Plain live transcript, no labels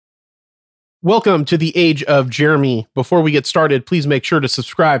Welcome to the Age of Jeremy. Before we get started, please make sure to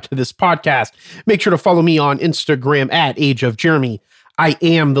subscribe to this podcast. Make sure to follow me on Instagram at Age of Jeremy. I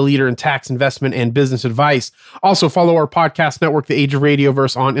am the leader in tax, investment, and business advice. Also, follow our podcast network, The Age of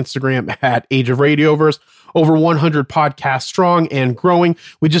Radioverse, on Instagram at Age of Radioverse. Over 100 podcasts strong and growing.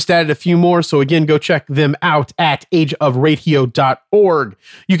 We just added a few more, so again, go check them out at ageofradio.org.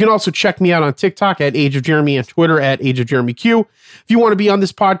 You can also check me out on TikTok at Age of Jeremy and Twitter at Age of Jeremy Q. If you want to be on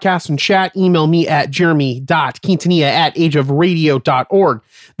this podcast and chat, email me at jeremy.quintanilla at ageofradio.org.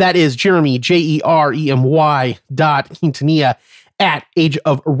 That is Jeremy, Jeremy.Quintanilla at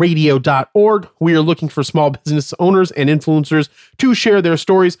ageofradio.org. We are looking for small business owners and influencers to share their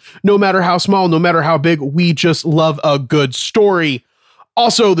stories. No matter how small, no matter how big, we just love a good story.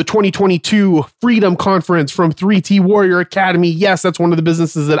 Also, the 2022 Freedom Conference from 3T Warrior Academy. Yes, that's one of the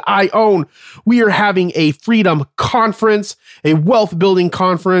businesses that I own. We are having a Freedom Conference, a wealth building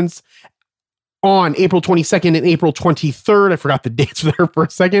conference on April 22nd and April 23rd. I forgot the dates there for a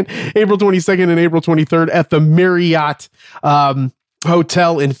second. April 22nd and April 23rd at the Marriott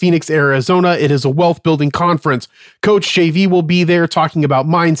Hotel in Phoenix, Arizona. It is a wealth building conference. Coach JV will be there talking about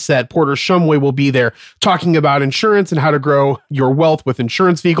mindset. Porter Shumway will be there talking about insurance and how to grow your wealth with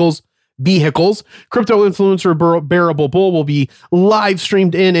insurance vehicles. Crypto influencer Bearable Bull will be live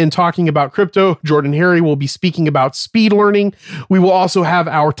streamed in and talking about crypto. Jordan Harry will be speaking about speed learning. We will also have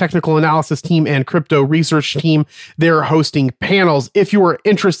our technical analysis team and crypto research team. They're hosting panels. If you are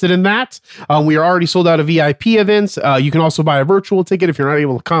interested in that, we are already sold out of VIP events. You can also buy a virtual ticket if you're not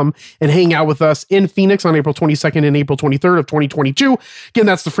able to come and hang out with us in Phoenix on April 22nd and April 23rd of 2022. Again,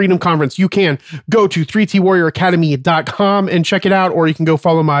 that's the Freedom Conference. You can go to 3twarrioracademy.com and check it out, or you can go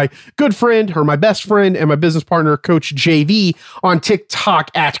follow my good friend, or my best friend and my business partner, Coach JV, on TikTok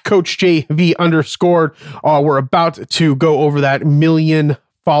at CoachJV_. We're about to go over that 1 million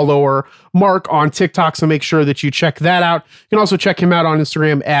follower mark on TikTok, so make sure that you check that out. You can also check him out on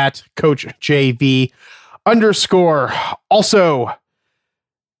Instagram at CoachJV_. Also,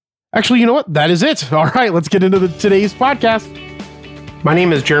 actually, you know what? That is it. All right, let's get into today's podcast. My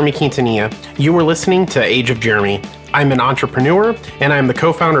name is Jeremy Quintanilla. You are listening to Age of Jeremy. I'm an entrepreneur, and I'm the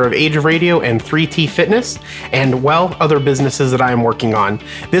co-founder of Age of Radio and 3T Fitness, and, well, other businesses that I am working on.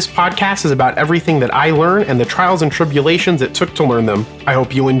 This podcast is about everything that I learn and the trials and tribulations it took to learn them. I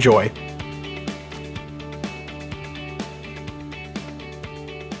hope you enjoy.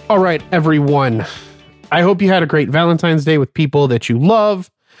 All right, everyone. I hope you had a great Valentine's Day with people that you love.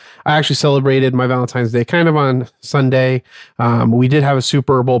 I actually celebrated my Valentine's Day kind of on Sunday. We did have a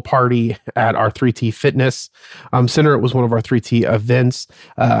Super Bowl party at our 3T Fitness Center. It was one of our 3T events.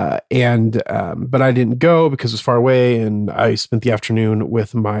 But I didn't go because it was far away, and I spent the afternoon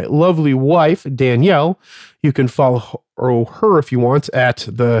with my lovely wife, Danielle. You can follow her if you want at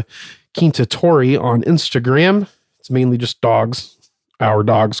the Quinta Tori on Instagram. It's mainly just dogs, our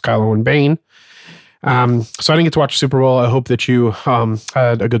dogs, Kylo and Bane. So I didn't get to watch the Super Bowl. I hope that you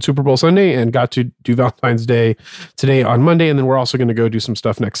had a good Super Bowl Sunday and got to do Valentine's Day today on Monday. And then we're also going to go do some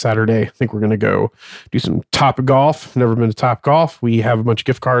stuff next Saturday. I think we're going to go do some Top Golf. Never been to Top Golf. We have a bunch of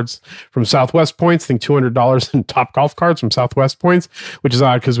gift cards from Southwest Points. I think $200 in Top Golf cards from Southwest Points, which is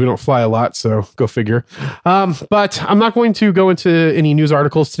odd because we don't fly a lot. So go figure. But I'm not going to go into any news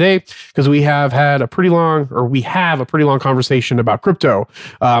articles today because we have a pretty long conversation about crypto.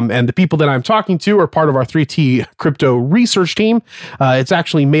 And the people that I'm talking to are part of our 3T crypto research team. It's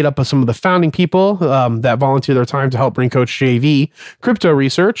actually made up of some of the founding people that volunteer their time to help bring Coach JV crypto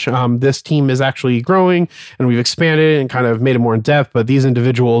research. This team is actually growing, and we've expanded and kind of made it more in depth. But these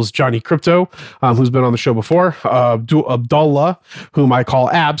individuals, Johnny Crypto, who's been on the show before, Abdullah, whom I call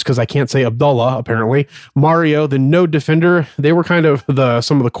Abs because I can't say Abdullah apparently, Mario, the Node Defender, they were kind of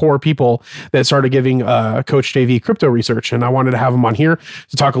some of the core people that started giving Coach JV crypto research. And I wanted to have them on here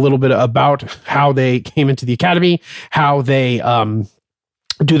to talk a little bit about how they came into the academy, how they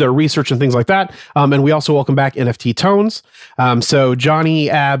do their research and things like that. And we also welcome back NFT Tones. So Johnny,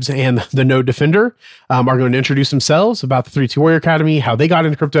 Abs, and the Node Defender are going to introduce themselves about the 3T Warrior Academy, how they got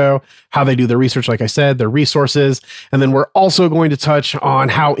into crypto, how they do their research, like I said, their resources. And then we're also going to touch on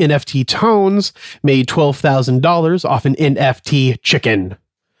how NFT Tones made $12,000 off an NFT chicken.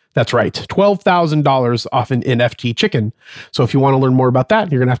 That's right. $12,000 off an NFT chicken. So if you want to learn more about that,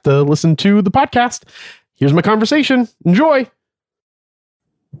 you're going to have to listen to the podcast. Here's my conversation. Enjoy.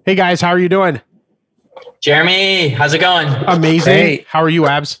 Hey guys, how are you doing? Jeremy, how's it going? Amazing. Great. How are you,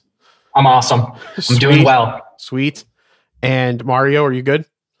 Abs? I'm awesome. I'm doing well. Sweet. And Mario, are you good?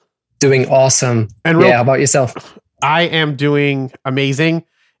 Doing awesome. And how about yourself? I am doing amazing.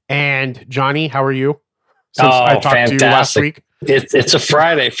 And Johnny, how are you? Since I talked to you last week. It's a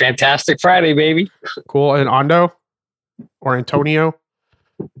Friday. Fantastic Friday, baby. Cool. And Ando or Antonio?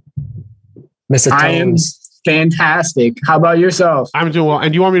 Mr. I am Tones. fantastic. How about yourself? I'm doing well.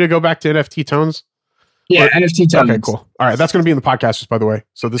 And do you want me to go back to NFT tones? Yeah, Or- NFT tones. Okay, cool. All right, that's going to be in the podcast, just by the way.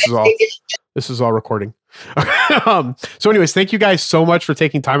 So this is all recording. So, anyways, thank you guys so much for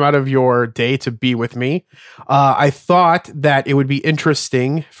taking time out of your day to be with me. I thought that it would be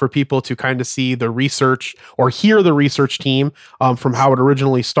interesting for people to kind of see the research or hear the research team from how it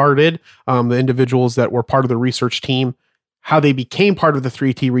originally started, the individuals that were part of the research team, how they became part of the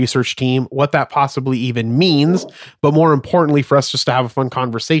 3T research team, what that possibly even means, but more importantly, for us just to have a fun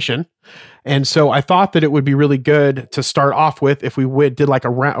conversation. And so I thought that it would be really good to start off with if we did like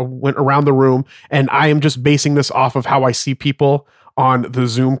went around the room, and I am just basing this off of how I see people on the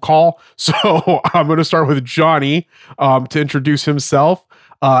Zoom call. So I'm going to start with Johnny to introduce himself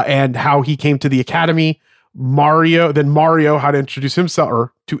and how he came to the Academy. Mario, how to introduce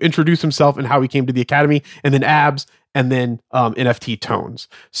himself and how he came to the Academy, and then Abs, and then NFT Tones.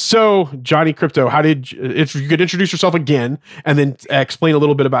 So, Johnny Crypto, if you could introduce yourself again, and then explain a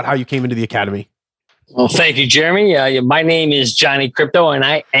little bit about how you came into the Academy. Well, thank you, Jeremy. My name is Johnny Crypto, and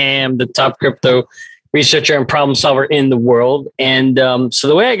I am the top crypto researcher and problem solver in the world. And so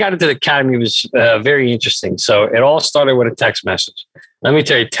the way I got into the Academy was very interesting. So it all started with a text message. Let me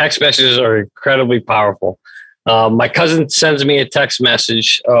tell you, text messages are incredibly powerful. My cousin sends me a text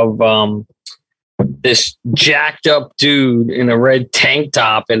message of this jacked up dude in a red tank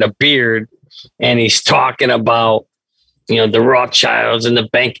top and a beard, and he's talking about, the Rothschilds and the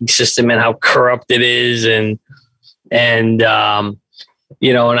banking system and how corrupt it is, and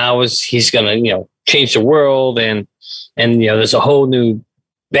he's gonna change the world, and there's a whole new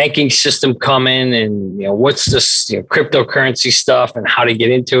banking system coming, and what's this cryptocurrency stuff and how to get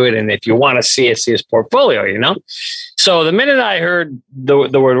into it, and if you want to see his portfolio. So the minute I heard the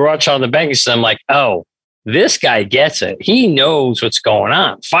word Rothschild in the banking system, I'm like, oh, this guy gets it. He knows what's going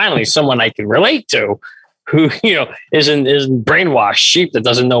on. Finally, someone I can relate to, who isn't brainwashed sheep that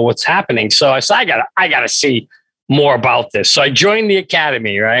doesn't know what's happening. So I said, I gotta see more about this. So I joined the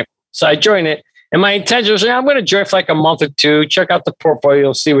Academy, right? So I joined it. And my intention was, I'm going to join for like a month or two, check out the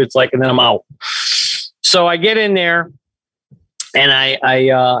portfolio, see what it's like, and then I'm out. So I get in there, and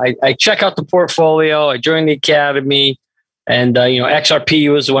I check out the portfolio. I join the Academy, and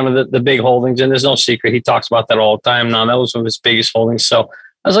XRP was one of the big holdings, and there's no secret. He talks about that all the time now. That was one of his biggest holdings. So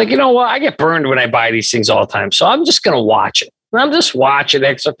I was like, you know what? I get burned when I buy these things all the time. So I'm just going to watch it. And I'm just watching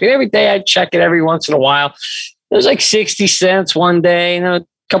XRP. Every day I check it every once in a while. It was like 60 cents one day, a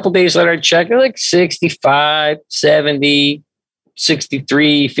couple days later, I checked it, like 65, 70,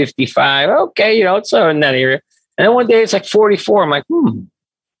 63, 55. Okay, it's in that area. And then one day it's like 44. I'm like, And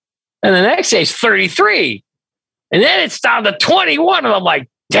the next day it's 33. And then it's down to 21. And I'm like,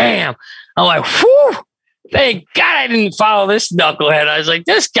 damn. I'm like, whew. Thank God I didn't follow this knucklehead. I was like,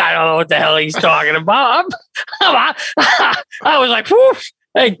 this guy don't know what the hell he's talking about. I was like, whew.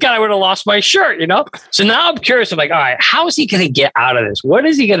 Thank God I would have lost my shirt, So now I'm curious. I'm like, all right, how is he going to get out of this? What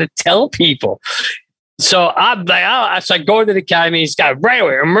is he going to tell people? So I'm like, so I go into the Academy. He's got right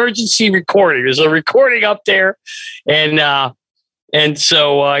away emergency recording. There's a recording up there, and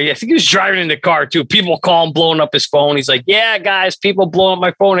so I think he was driving in the car too. People call him, blowing up his phone. He's like, yeah, guys, people blowing up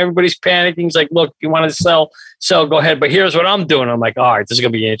my phone. Everybody's panicking. He's like, look, you want to sell, go ahead. But here's what I'm doing. I'm like, all right, this is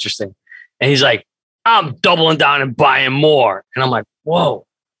going to be interesting. And he's like, I'm doubling down and buying more. And I'm like, whoa,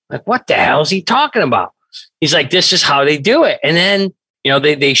 like what the hell is he talking about? He's like, this is how they do it. And then,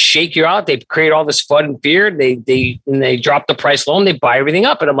 they shake you out. They create all this FUD and fear. They drop the price low and they buy everything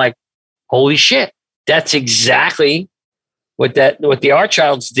up. And I'm like, holy shit, that's exactly what the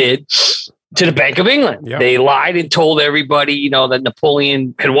Rothschilds did to the Bank of England. Yep. They lied and told everybody, that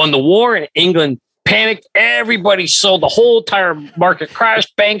Napoleon had won the war, and England panicked. Everybody sold. The whole entire market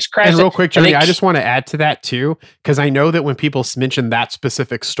crashed. Banks crashed. And real quick, Johnny, I just want to add to that too, because I know that when people mention that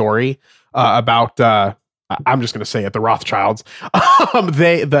specific story about, I'm just going to say it, the Rothschilds,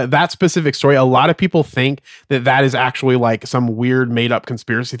 that specific story, a lot of people think that is actually like some weird made up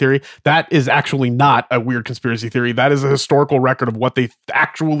conspiracy theory. That is actually not a weird conspiracy theory. That is a historical record of what they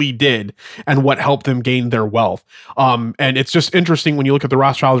actually did and what helped them gain their wealth. And it's just interesting when you look at the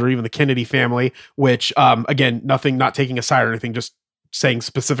Rothschilds or even the Kennedy family, which, again, not taking a side or anything, just saying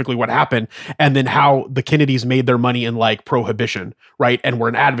specifically what happened, and then how the Kennedys made their money in like prohibition, right? And were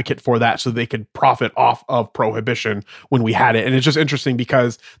an advocate for that so they could profit off of prohibition when we had it. And it's just interesting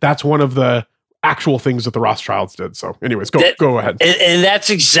because that's one of the actual things that the Rothschilds did. So anyways, go ahead. And that's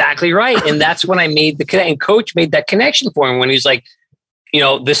exactly right. And that's when I made and Coach made that connection for him when he's like,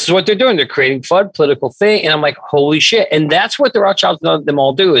 this is what they're doing. They're creating FUD, political thing. And I'm like, holy shit. And that's what the Rothschilds and them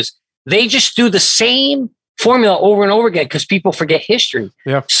all do is they just do the same formula over and over again because people forget history.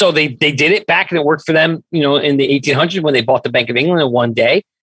 Yeah. So they did it back and it worked for them, in the 1800s when they bought the Bank of England in one day.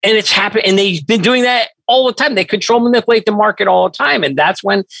 And it's happened. And they've been doing that all the time. They control, manipulate the market all the time. And that's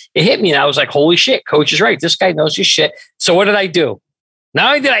when it hit me. And I was like, holy shit, coach is right. This guy knows his shit. So what did I do? Not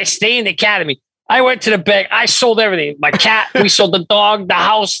only did I stay in the academy, I went to the bank. I sold everything. My cat, we sold the dog, the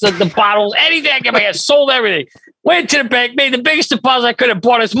house, the bottles, anything I get my hands, sold everything. Went to the bank, made the biggest deposit I could have,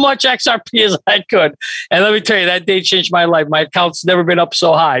 bought as much XRP as I could. And let me tell you, that day changed my life. My account's never been up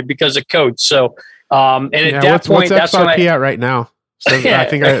so high because of coach. So, and at that point, what's that's when XRP at right now? So I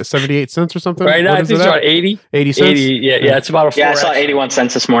think I 78 cents or something. Right now, I think it's about 80. 80 cents? 80, yeah, it's about a 4X. Yeah, I saw 81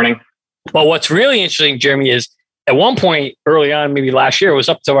 cents this morning. But what's really interesting, Jeremy, is at one point early on, maybe last year, it was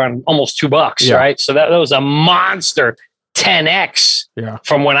up to around almost $2, right? So that was a monster 10x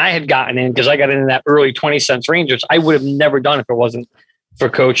from when I had gotten in, because I got in that early 20 cents range, which I would have never done if it wasn't for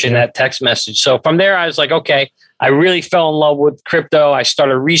coach and that text message. So from there, I was like, okay, I really fell in love with crypto. I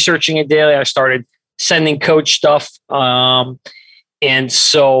started researching it daily. I started sending coach stuff. And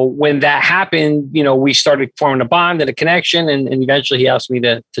so when that happened, we started forming a bond and a connection. And eventually he asked me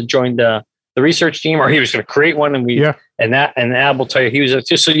to join the research team, or he was going to create one. And Ab will tell you he was there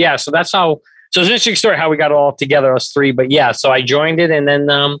too. So so that's how. So it's an interesting story how we got it all together, us three. But so I joined it, and then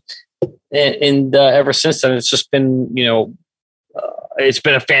ever since then, it's just been it's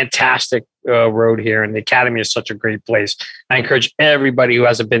been a fantastic road here, and the academy is such a great place. I encourage everybody who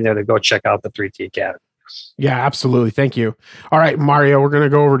hasn't been there to go check out the 3T Academy. Yeah, absolutely. Thank you. All right, Mario, we're going to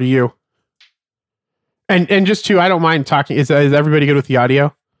go over to you. And just I don't mind talking. Is everybody good with the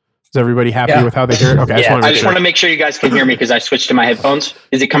audio? Is everybody happy with how they hear it? Okay, I just want to make sure you guys can hear me because I switched to my headphones.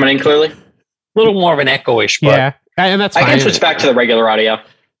 Is it coming in clearly? A little more of an echo-ish, but yeah, and that's fine. I can switch back to the regular audio.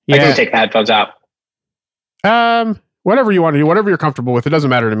 I can take the headphones out. Whatever you want to do, whatever you're comfortable with. It doesn't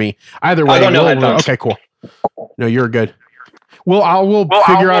matter to me. Either way. I don't know headphones. Okay, cool. No, you're good. We'll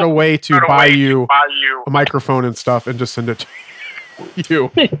figure out a way to buy you a microphone and stuff and just send it to you.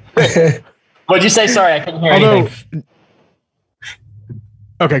 What'd you say? Sorry, I couldn't hear anything.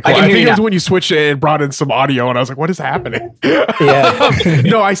 Okay, cool. I think it was when you switched it and brought in some audio, and I was like, "What is happening?"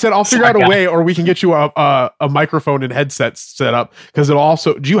 No, I said I'll figure out a way, or we can get you a microphone and headset set up because it'll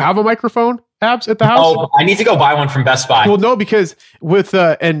also. Do you have a microphone, Abs, at the house? Oh, I need to go buy one from Best Buy. Well, no, because with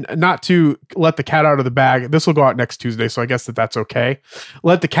and not to let the cat out of the bag. This will go out next Tuesday, so I guess that's okay.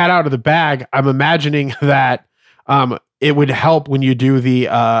 Let the cat out of the bag. I'm imagining that it would help when you do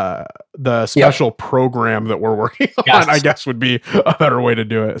the special program that we're working on. I guess would be a better way to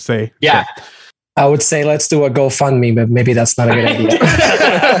do it. I would say let's do a GoFundMe, but maybe that's not a good idea.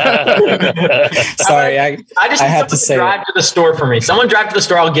 Sorry, I just have to say drive to the store for me. Someone drive to the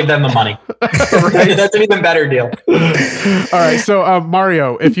store, I'll give them the money. Right? That's an even better deal. All right, so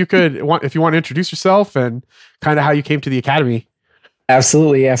Mario, if you want to introduce yourself and kind of how you came to the academy.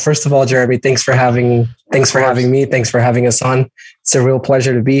 Absolutely. Yeah. First of all, Jeremy, thanks for having me. Thanks for having us on. It's a real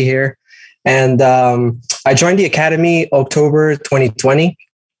pleasure to be here. And I joined the academy October 2020.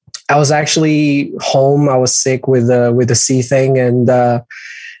 I was actually home. I was sick with the C thing, and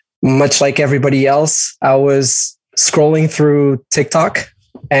much like everybody else, I was scrolling through TikTok,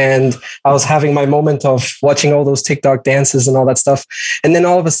 and I was having my moment of watching all those TikTok dances and all that stuff. And then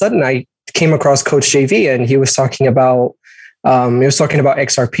all of a sudden, I came across Coach JV, and he was talking about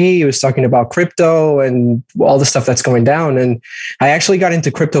XRP. He was talking about crypto and all the stuff that's going down. And I actually got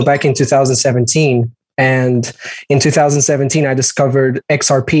into crypto back in 2017. And in 2017, I discovered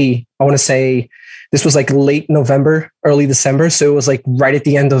XRP. I want to say this was like late November, early December. So it was like right at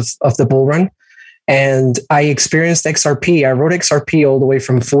the end of the bull run. And I experienced XRP. I rode XRP all the way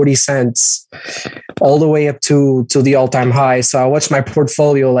from 40 cents all the way up to the all-time high. So I watched my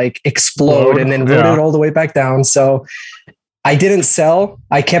portfolio like explode and then rode it all the way back down. So I didn't sell.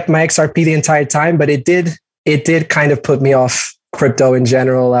 I kept my XRP the entire time, but it did kind of put me off crypto in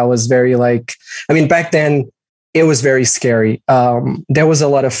general. I was very back then it was very scary. There was a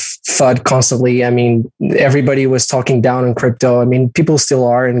lot of FUD constantly. I mean, everybody was talking down on crypto. I mean, people still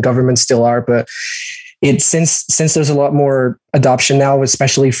are and governments still are, but since there's a lot more adoption now,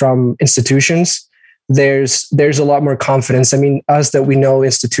 especially from institutions, there's a lot more confidence. I mean, us that we know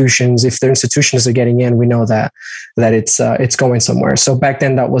institutions, if their institutions are getting in, we know that it's going somewhere. So back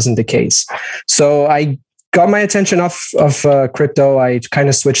then that wasn't the case. So I got my attention off of crypto. I kind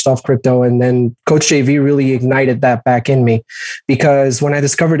of switched off crypto, and then Coach JV really ignited that back in me, because when I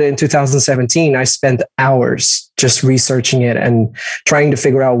discovered it in 2017, I spent hours just researching it and trying to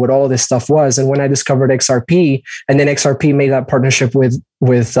figure out what all this stuff was. And when I discovered XRP, and then XRP made that partnership with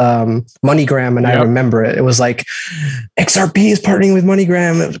MoneyGram, and I remember it. It was like, XRP is partnering with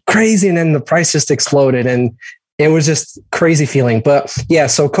MoneyGram. It was crazy, and then the price just exploded, and it was just crazy feeling. But yeah,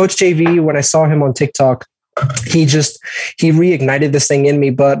 so Coach JV, when I saw him on TikTok, he reignited this thing in me.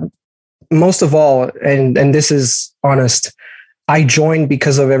 But most of all, and this is honest, I joined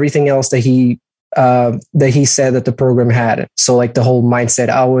because of everything else that he said that the program had. So like the whole mindset,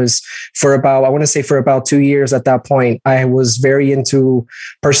 I was for about 2 years at that point, I was very into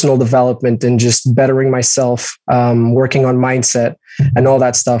personal development and just bettering myself, working on mindset and all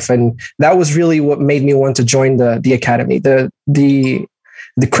that stuff. And that was really what made me want to join the academy.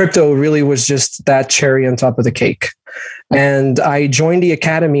 The crypto really was just that cherry on top of the cake. And I joined the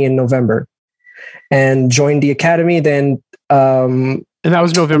academy in November, and joined the academy then. And that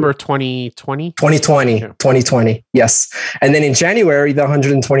was November 2020? 2020. Yes. And then in January, the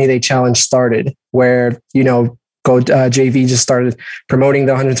 120-day challenge started, where, JV just started promoting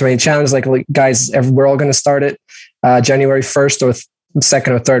the 120 challenge. Like, guys, we're all going to start it January 1st or 2nd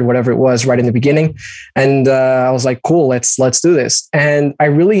or 3rd, whatever it was, right in the beginning. And I was like, cool, let's do this. And I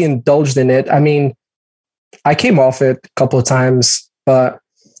really indulged in it. I mean, I came off it a couple of times, but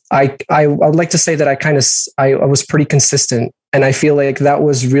I would like to say that I was pretty consistent. And I feel like that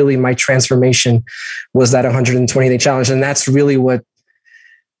was really my transformation, was that 120-day challenge. And that's really what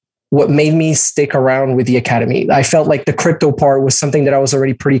made me stick around with the academy. I felt like the crypto part was something that I was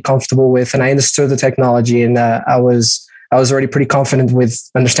already pretty comfortable with, and I understood the technology, and I was already pretty confident with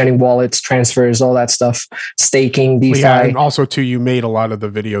understanding wallets, transfers, all that stuff, staking, DeFi. Yeah, and also too, you made a lot of the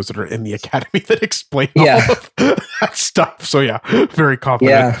videos that are in the academy that explain all of that stuff. So yeah, very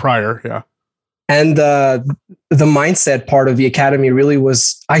confident prior. Yeah. And the mindset part of the academy really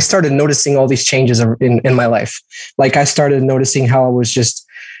was, I started noticing all these changes in my life. Like, I started noticing how I was just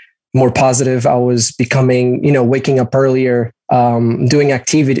more positive. I was becoming, waking up earlier, doing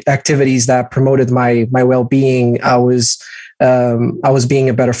activities that promoted my well-being. I was being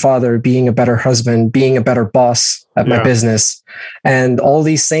a better father, being a better husband, being a better boss at my business. And all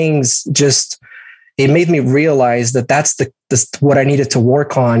these things it made me realize that that's what I needed to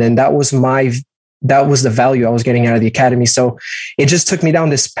work on. And that was the value I was getting out of the academy. So it just took me down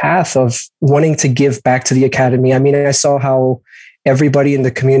this path of wanting to give back to the academy. I mean, I saw how everybody in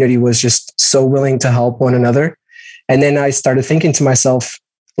the community was just so willing to help one another. And then I started thinking to myself,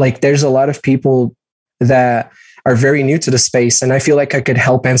 like, there's a lot of people that are very new to the space, and I feel like I could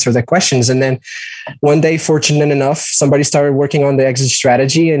help answer their questions. And then one day, fortunate enough, somebody started working on the exit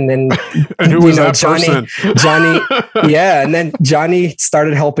strategy, and then and who was that Johnny, and then Johnny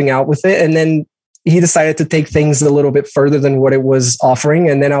started helping out with it, and then he decided to take things a little bit further than what it was offering.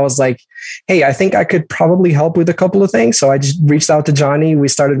 And then I was like, hey, I think I could probably help with a couple of things. So I just reached out to Johnny. We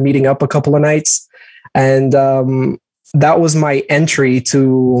started meeting up a couple of nights. And that was my entry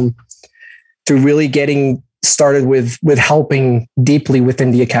to really getting started with helping deeply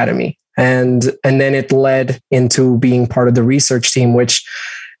within the academy. And then it led into being part of the research team, which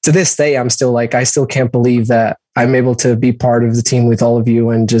to this day, I'm still like, I still can't believe that I'm able to be part of the team with all of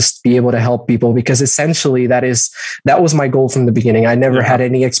you and just be able to help people, because essentially that was my goal from the beginning. I never had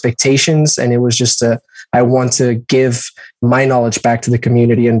any expectations, and it was just I want to give my knowledge back to the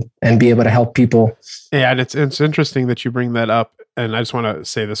community and be able to help people. Yeah. And it's interesting that you bring that up. And I just want to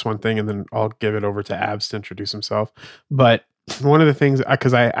say this one thing, and then I'll give it over to Abs to introduce himself. But one of the things,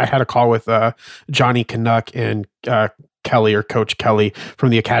 because I had a call with Johnny Canuck and Kelly, or Coach Kelly from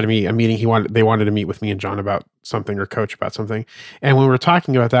the academy, a meeting they wanted to meet with me and John about something, or Coach about something. And when we were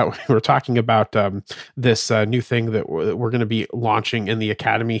talking about that, we were talking about this new thing that we're going to be launching in the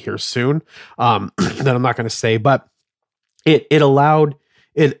academy here soon, that I'm not going to say, but it allowed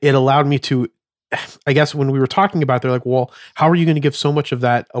me to, I guess when we were talking about it, they're like, well, how are you going to give so much of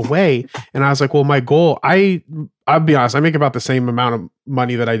that away? And I was like, well, my goal, I'll be honest, I make about the same amount of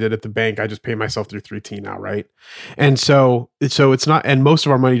money that I did at the bank. I just pay myself through 3T now, right? And so it's not, and most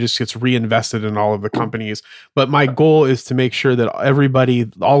of our money just gets reinvested in all of the companies. But my goal is to make sure that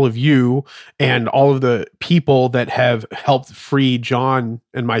everybody, all of you, and all of the people that have helped free John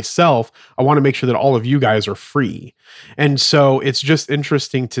and myself, I want to make sure that all of you guys are free. And so it's just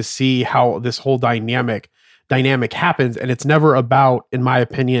interesting to see how this whole dynamic happens. And it's never about, in my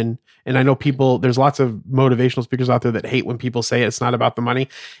opinion, and I know there's lots of motivational speakers out there that hate when people say it's not about the money.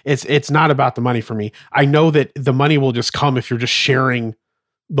 It's not about the money for me. I know that the money will just come if you're just sharing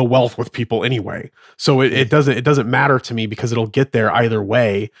the wealth with people anyway. So it doesn't matter to me because it'll get there either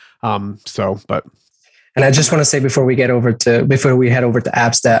way. But and I just want to say before we head over to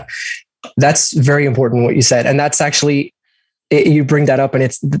apps, that's very important what you said, and that's actually you bring that up, and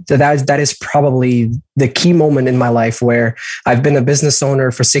that is probably the key moment in my life where I've been a business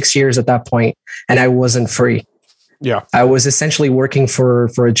owner for 6 years at that point, and I wasn't free. Yeah, I was essentially working for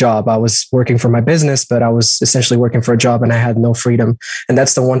a job. I was working for my business, but I was essentially working for a job, and I had no freedom. And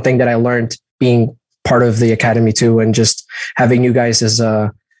that's the one thing that I learned being part of the academy too, and just having you guys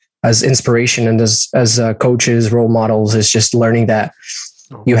as inspiration and as coaches, role models, is just learning that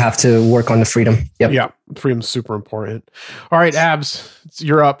you have to work on the freedom. Yep. Yeah, freedom's super important. All right, Abs,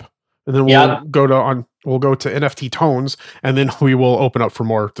 you're up, and then we'll go to NFT tones, and then we will open up for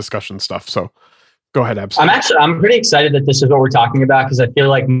more discussion stuff. So. Go ahead, Abs. I'm pretty excited that this is what we're talking about because I feel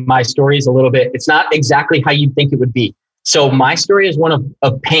like my story is a little bit, it's not exactly how you'd think it would be. So my story is one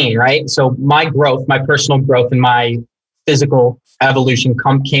of pain, right? So my growth, my personal growth and my physical evolution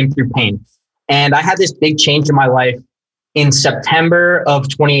came through pain. And I had this big change in my life in September of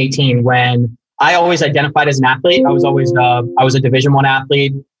 2018 when I always identified as an athlete. I was a Division I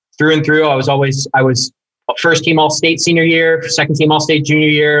athlete through and through. I was first team All-State senior year, second team All-State junior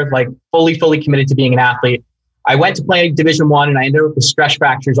year, like fully committed to being an athlete. I went to play Division I and I ended up with stress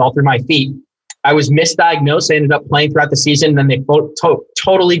fractures all through my feet. I was misdiagnosed. I ended up playing throughout the season. Then they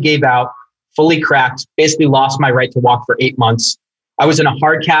totally gave out, fully cracked, basically lost my right to walk for 8 months. I was in a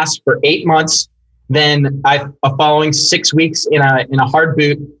hard cast for 8 months. Then following 6 weeks in a hard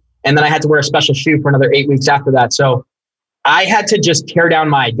boot. And then I had to wear a special shoe for another 8 weeks after that. So I had to just tear down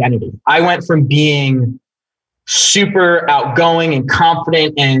my identity. I went from being super outgoing and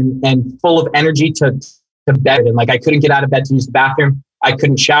confident and full of energy to bed. And like, I couldn't get out of bed to use the bathroom. I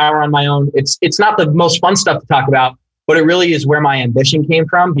couldn't shower on my own. It's not the most fun stuff to talk about, but it really is where my ambition came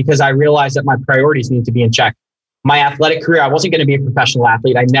from because I realized that my priorities need to be in check. My athletic career, I wasn't going to be a professional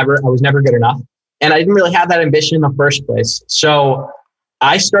athlete. I was never good enough. And I didn't really have that ambition in the first place. So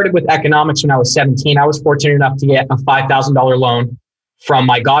I started with economics when I was 17. I was fortunate enough to get a $5,000 loan from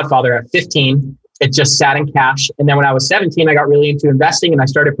my godfather at 15. It just sat in cash. And then when I was 17, I got really into investing and I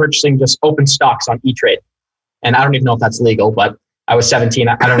started purchasing just open stocks on E-Trade. And I don't even know if that's legal, but I was 17.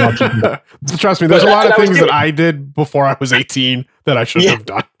 I don't know if you can. Trust me, there's a lot of things that I did before I was 18 that I shouldn't have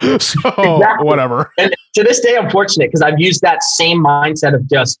done. So exactly. Whatever. And to this day, I'm fortunate because I've used that same mindset of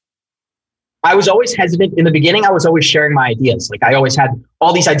just, I was always hesitant. In the beginning, I was always sharing my ideas. Like I always had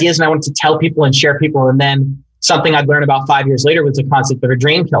all these ideas and I wanted to tell people and share people. And then something I'd learned about 5 years later was the concept of a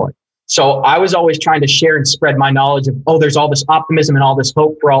dream killer. So I was always trying to share and spread my knowledge of, there's all this optimism and all this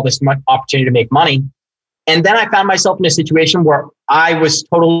hope for all this opportunity to make money. And then I found myself in a situation where I was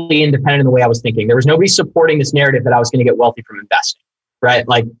totally independent in the way I was thinking. There was nobody supporting this narrative that I was going to get wealthy from investing, right?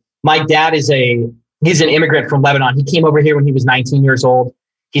 Like my dad he's an immigrant from Lebanon. He came over here when he was 19 years old.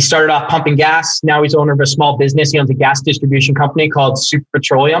 He started off pumping gas. Now he's owner of a small business. He owns a gas distribution company called Super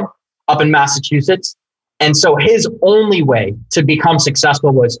Petroleum up in Massachusetts. And so his only way to become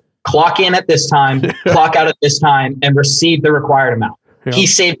successful was clock in at this time, clock out at this time, and receive the required amount. Yeah. He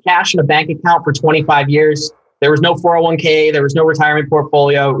saved cash in a bank account for 25 years. There was no 401k. There was no retirement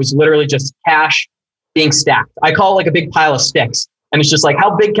portfolio. It was literally just cash being stacked. I call it like a big pile of sticks. And it's just like,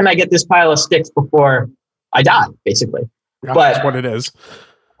 how big can I get this pile of sticks before I die, basically? Yeah, but that's what it is.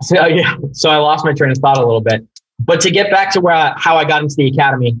 So I lost my train of thought a little bit. But to get back to how I got into the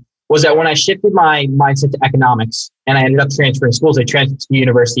academy was that when I shifted my mindset to economics and I ended up transferring schools, I transferred to the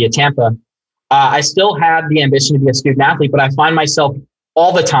University of Tampa. I still had the ambition to be a student athlete, but I find myself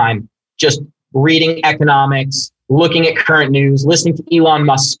all the time just reading economics, looking at current news, listening to Elon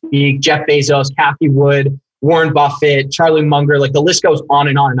Musk speak, Jeff Bezos, Cathie Wood, Warren Buffett, Charlie Munger, like the list goes on.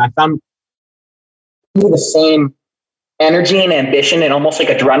 And I found the same energy and ambition and almost like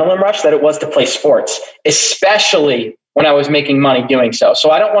adrenaline rush that it was to play sports, especially when I was making money doing so. So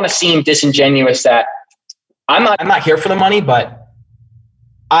I don't want to seem disingenuous that I'm not here for the money, but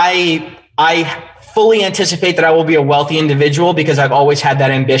I fully anticipate that I will be a wealthy individual because I've always had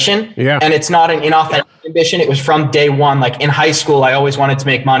that ambition. Yeah. And it's not an inauthentic ambition. It was from day one. Like in high school, I always wanted to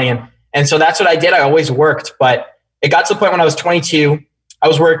make money. And so that's what I did. I always worked, but it got to the point when I was 22, I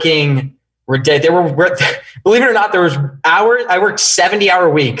was working, believe it or not, there was hours. I worked 70-hour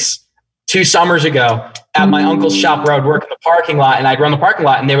weeks 2 summers ago at my uncle's shop where I would work in the parking lot and I'd run the parking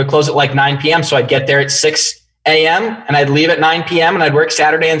lot and they would close at like 9 p.m. So I'd get there at 6 a.m. and I'd leave at 9 p.m. and I'd work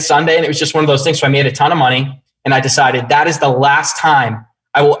Saturday and Sunday. And it was just one of those things. So I made a ton of money and I decided that is the last time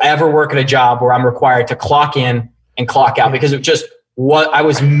I will ever work at a job where I'm required to clock in and clock out because it just I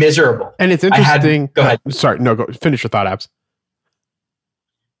was miserable. And it's interesting. Go ahead. Sorry, no, go finish your thought, Abs.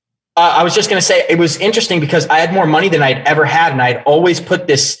 I was just going to say it was interesting because I had more money than I'd ever had. And I'd always put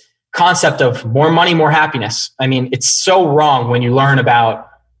this concept of more money, more happiness. I mean, it's so wrong when you learn about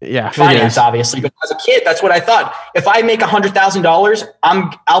finance, obviously. But as a kid, that's what I thought. If I make $100,000,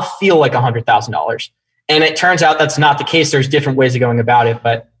 I'll feel like $100,000. And it turns out that's not the case. There's different ways of going about it.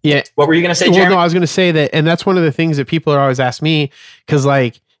 But what were you going to say, Jeremy? Well, no, I was going to say that, and that's one of the things that people are always ask me, because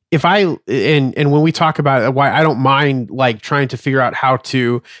like, if and when we talk about it, why I don't mind like trying to figure out how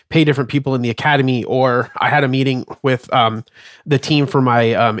to pay different people in the academy, or I had a meeting with the team for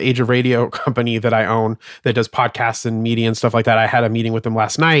my Age of Radio company that I own that does podcasts and media and stuff like that. I had a meeting with them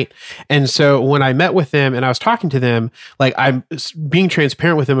last night. And so when I met with them and I was talking to them, like I'm being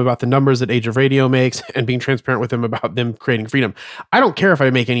transparent with them about the numbers that Age of Radio makes and being transparent with them about them creating freedom. I don't care if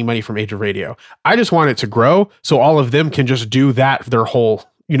I make any money from Age of Radio. I just want it to grow so all of them can just do that their whole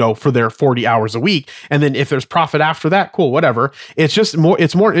for their 40 hours a week. And then if there's profit after that, cool, whatever. It's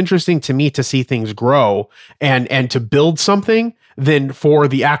more interesting to me to see things grow and to build something than for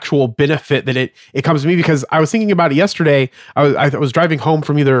the actual benefit that it comes to me. Because I was thinking about it yesterday. I was driving home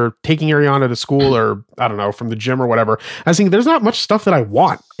from either taking Ariana to school or I don't know, from the gym or whatever. I was thinking there's not much stuff that I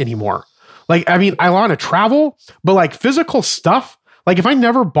want anymore. Like, I mean, I want to travel, but like physical stuff, like if I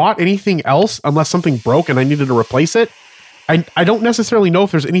never bought anything else, unless something broke and I needed to replace it, I don't necessarily know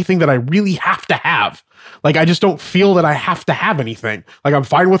if there's anything that I really have to have. Like, I just don't feel that I have to have anything. Like, I'm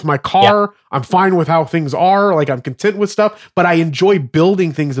fine with my car. Yeah. I'm fine with how things are. Like, I'm content with stuff, but I enjoy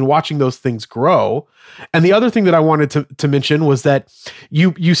building things and watching those things grow. And the other thing that I wanted to mention was that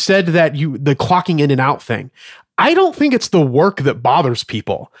you said that the clocking in and out thing. I don't think it's the work that bothers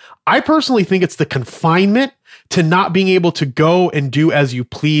people. I personally think it's the confinement to not being able to go and do as you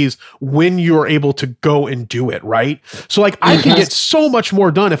please when you're able to go and do it, right? So like I can get so much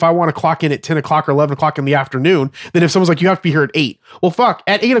more done if I want to clock in at 10 o'clock or 11 o'clock in the afternoon than if someone's like, you have to be here at 8. Well, fuck,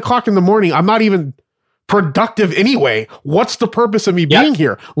 at 8 o'clock in the morning, I'm not even productive anyway. What's the purpose of me being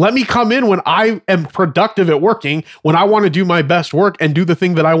here? Let me come in when I am productive at working, when I want to do my best work and do the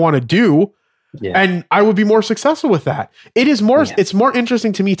thing that I want to do. Yeah. And I would be more successful with that. It's more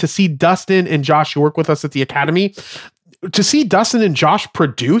interesting to me to see Dustin and Josh who work with us at the academy, to see Dustin and Josh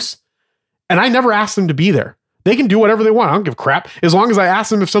produce. And I never asked them to be there. They can do whatever they want. I don't give a crap. As long as I ask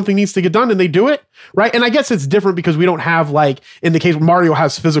them if something needs to get done and they do it. Right. And I guess it's different because we don't have, like, in the case Mario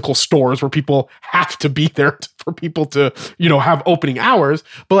has physical stores where people have to be there for people to, have opening hours.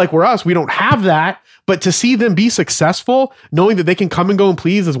 But like we're us, we don't have that. But to see them be successful, knowing that they can come and go and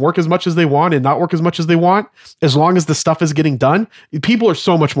please as work as much as they want and not work as much as they want, as long as the stuff is getting done, people are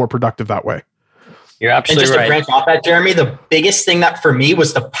so much more productive that way. You're absolutely right. And just to branch off that, Jeremy, the biggest thing that for me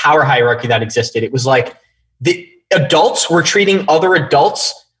was the power hierarchy that existed. It was like the adults were treating other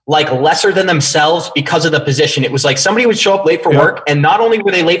adults like lesser than themselves because of the position. It was like somebody would show up late for work, and not only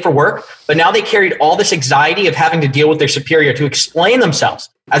were they late for work, but now they carried all this anxiety of having to deal with their superior to explain themselves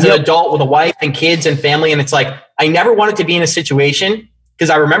as an adult with a wife and kids and family. And it's like, I never wanted to be in a situation,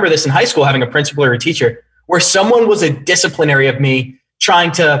 because I remember this in high school, having a principal or a teacher, where someone was a disciplinary of me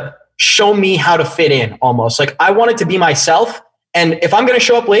trying to show me how to fit in almost. Like I wanted to be myself. And if I'm going to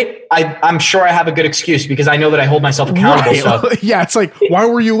show up late, I'm sure I have a good excuse because I know that I hold myself accountable. Right. So. Yeah, it's like, why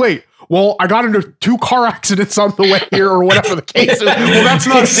were you late? Well, I got into 2 car accidents on the way here or whatever the case is. Well, that's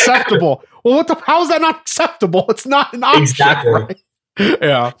not acceptable. Well, how is that not acceptable? It's not an option. Exactly. Right?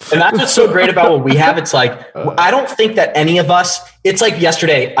 Yeah. And that's what's so great about what we have. It's like, I don't think that any of us, it's like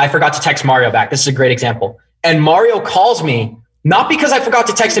yesterday, I forgot to text Mario back. This is a great example. And Mario calls me, not because I forgot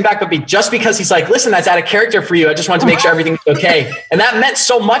to text him back, but just because he's like, listen, that's out of character for you. I just wanted to make sure everything's okay. And that meant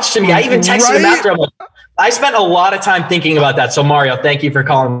so much to me. I even texted him after. I'm like, I spent a lot of time thinking about that. So Mario, thank you for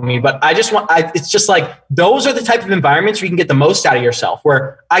calling me. But it's just like, those are the type of environments where you can get the most out of yourself,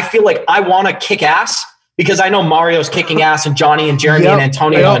 where I feel like I want to kick ass because I know Mario's kicking ass and Johnny and Jeremy and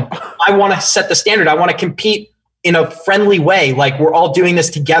Antonio. And I want to set the standard. I want to compete in a friendly way. Like we're all doing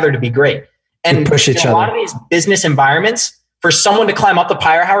this together to be great. And push each other. A lot of these business environments, for someone to climb up the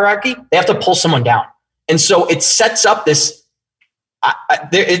power hierarchy, they have to pull someone down. And so it sets up this,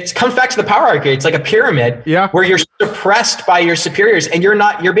 it comes back to the power hierarchy. It's like a pyramid where you're suppressed by your superiors and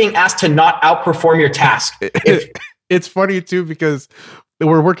you're being asked to not outperform your task. It's funny too, because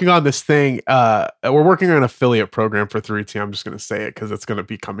we're working on this thing. We're working on an affiliate program for 3T. I'm just going to say it because it's going to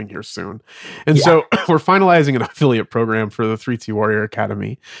be coming here soon. And so we're finalizing an affiliate program for the 3T Warrior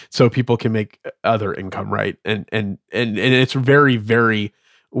Academy so people can make other income, right? And it's very, very,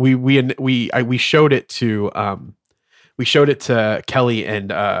 we showed it to Kelly and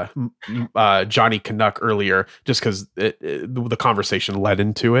Johnny Canuck earlier, just because the conversation led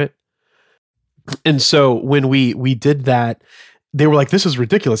into it. And so when we did that, they were like, this is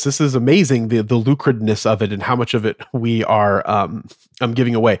ridiculous. This is amazing. The lucrativeness of it and how much of it we are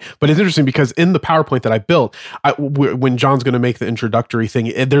giving away. But it's interesting because in the PowerPoint that I built, when John's going to make the introductory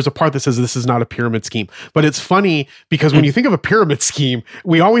thing, there's a part that says this is not a pyramid scheme. But it's funny because when you think of a pyramid scheme,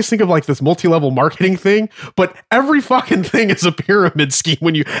 we always think of like this multi-level marketing thing, but every fucking thing is a pyramid scheme.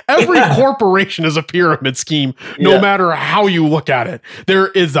 Every corporation is a pyramid scheme, no matter how you look at it. There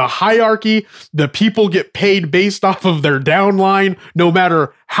is a hierarchy. The people get paid based off of their downline. No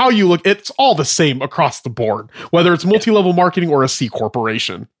matter how you look, it's all the same across the board, whether it's multi-level marketing or a C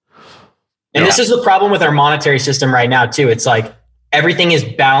corporation. And this is the problem with our monetary system right now, too. It's like everything is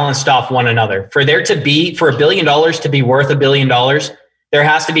balanced off one another. For $1 billion to be worth $1 billion, there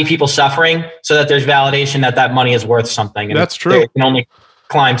has to be people suffering so that there's validation that money is worth something. And that's true. It can only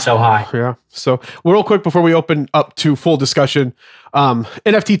climb so high. Yeah. So real quick before we open up to full discussion,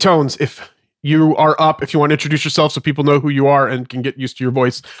 NFT Tones, if you are up, if you want to introduce yourself so people know who you are and can get used to your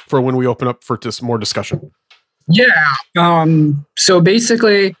voice for when we open up for just more discussion. Yeah. So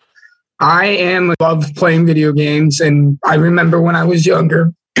basically, I love playing video games. And I remember when I was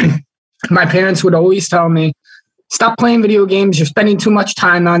younger, my parents would always tell me, stop playing video games. You're spending too much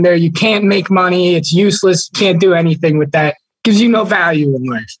time on there. You can't make money. It's useless. You can't do anything with that. Gives you no value in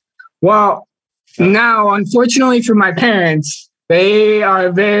life. Well, now, unfortunately for my parents, they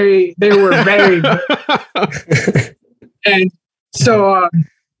were very good. And so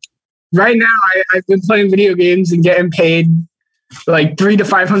right now I've been playing video games and getting paid like $300 to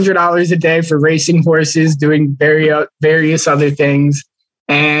 $500 a day for racing horses, doing various other things.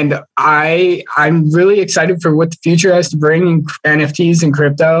 And I'm really excited for what the future has to bring in NFTs and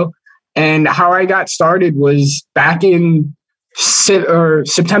crypto. And how I got started was back in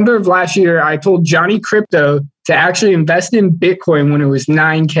September of last year. I told Johnny Crypto to actually invest in Bitcoin when it was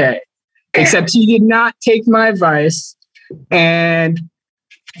 9K, except he did not take my advice. And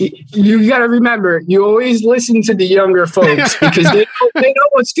you got to remember, you always listen to the younger folks because they know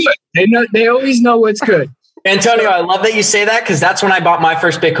what's good. They always know what's good. Antonio, I love that you say that because that's when I bought my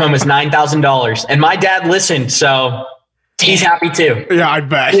first Bitcoin was $9,000, and my dad listened, so he's happy too. Yeah, I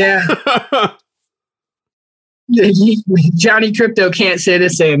bet. Yeah. Johnny Crypto can't say the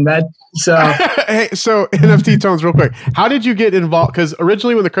same. Hey, so NFT Tones, real quick. How did you get involved? Because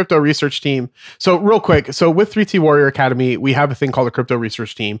originally when the crypto research team, so real quick, so with 3T Warrior Academy, we have a thing called a crypto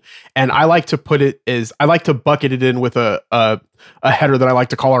research team. And I like to bucket it in with a header that I like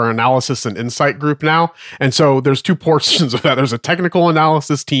to call our analysis and insight group now. And so there's two portions of that. There's a technical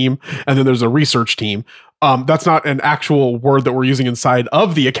analysis team, and then there's a research team. That's not an actual word that we're using inside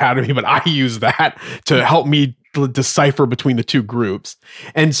of the academy, but I use that to help me decipher between the two groups.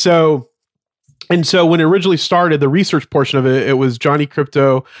 And so when it originally started, the research portion of it was Johnny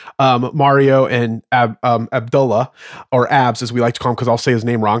Crypto, Mario, and Abdullah, or Abs, as we like to call him, because I'll say his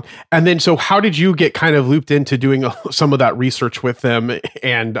name wrong. And then, so how did you get kind of looped into doing some of that research with them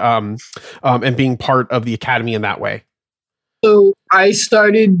and being part of the academy in that way? So I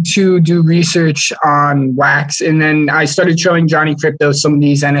started to do research on Wax, and then I started showing Johnny Crypto some of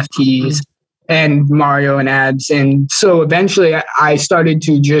these NFTs and Mario and Abs. And so eventually I started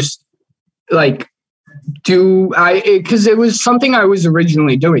to just because it was something I was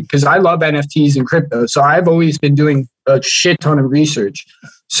originally doing because I love NFTs and crypto. So I've always been doing a shit ton of research.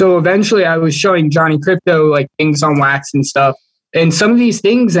 So eventually I was showing Johnny Crypto like things on Wax and stuff. And some of these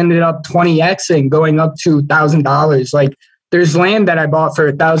things ended up 20xing, going up to $1,000. Like there's land that I bought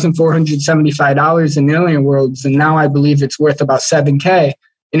for $1,475 in Alien Worlds. And now I believe it's worth about $7K.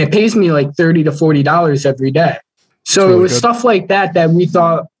 And it pays me like $30 to $40 every day. So really it was good stuff like that we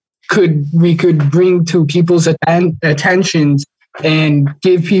thought we could bring to people's attentions and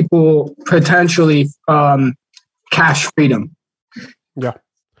give people potentially cash freedom. Yeah.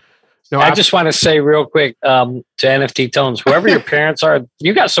 No, I just want to say real quick to NFT Tones, whoever your parents are,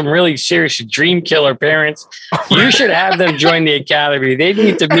 you got some really serious dream killer parents. You should have them join the academy. They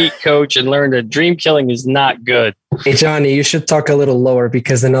need to meet Coach and learn that dream killing is not good. Hey, Johnny, you should talk a little lower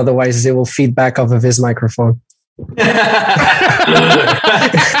because then otherwise it will feed back off of his microphone. I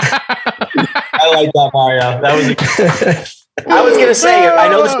like that, Mario. I was going to say, I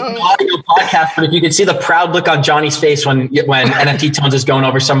know this is an audio podcast, but if you could see the proud look on Johnny's face when NFT Tones is going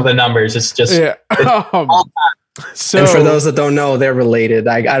over some of the numbers, it's just... Yeah. So, and for those that don't know, they're related.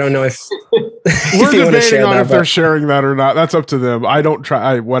 I don't know if we're debating on if they're sharing that or not. That's up to them. I don't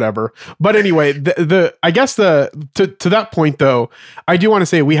try, whatever. But anyway, I guess to that point though, I do want to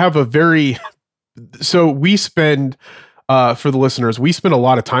say we have so we spend for the listeners, we spent a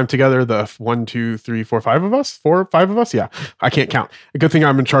lot of time together. The 1, 2, 3, 4, 5 of us, 4, 5 of us. Yeah, I can't count. A good thing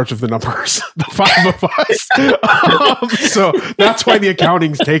I'm in charge of the numbers. The 5 of us. So that's why the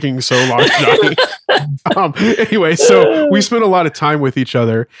accounting's taking so long, Johnny. Anyway, so we spent a lot of time with each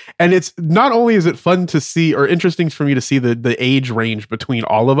other, and it's not only is it fun to see or interesting for me to see the age range between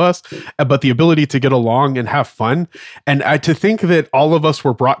all of us, but the ability to get along and have fun, and to think that all of us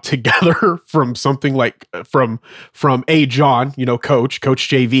were brought together from something like from John, Coach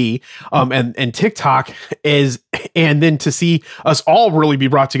JV, and TikTok and then to see us all really be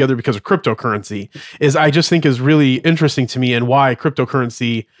brought together because of cryptocurrency I just think is really interesting to me, and why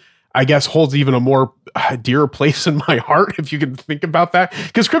cryptocurrency, I guess, holds even a more dear place in my heart, if you can think about that.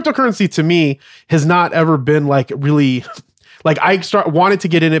 Because cryptocurrency to me has not ever been like really, like I wanted to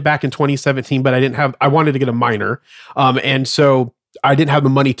get in it back in 2017, but I wanted to get a miner. And so I didn't have the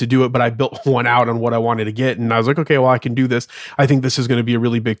money to do it, but I built one out on what I wanted to get. And I was like, okay, well, I can do this. I think this is going to be a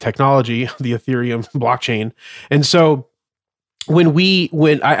really big technology, the Ethereum blockchain. And so when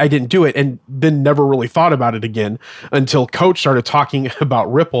I didn't do it, and then never really thought about it again until Coach started talking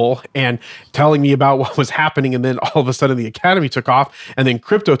about Ripple and telling me about what was happening. And then all of a sudden the academy took off, and then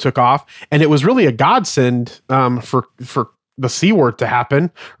crypto took off. And it was really a godsend for the C word to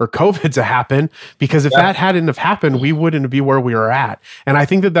happen, or COVID to happen, because if that hadn't have happened, we wouldn't be where we are at. And I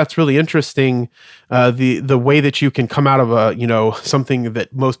think that that's really interesting. The way that you can come out of something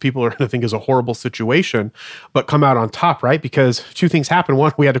that most people are going to think is a horrible situation, but come out on top, right? Because two things happened.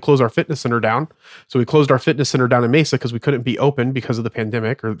 One, we had to close our fitness center down. So we closed our fitness center down in Mesa because we couldn't be open because of the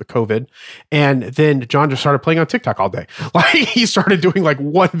pandemic or the COVID. And then John just started playing on TikTok all day. Like he started doing like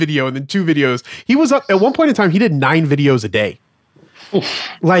 1 video and then 2 videos. He was up at one point in time, he did 9 videos a day.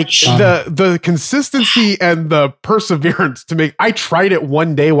 Like the consistency and the perseverance to make. I tried it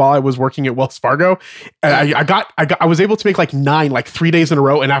one day while I was working at Wells Fargo, and I was able to make like 9, like 3 days in a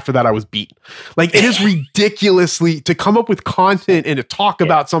row, and after that I was beat. Like it is ridiculously to come up with content and to talk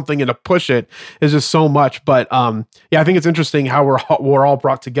about something and to push it is just so much. But I think it's interesting how we're all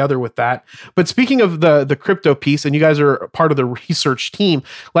brought together with that. But speaking of the crypto piece, and you guys are part of the research team,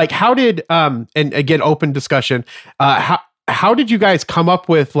 like how did and again, open discussion, how did you guys come up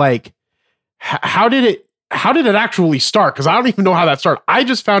with, like, how did it actually start? Because I don't even know how that started. I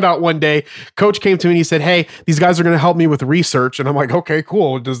just found out one day, Coach came to me and he said, hey, these guys are going to help me with research. And I'm like, okay,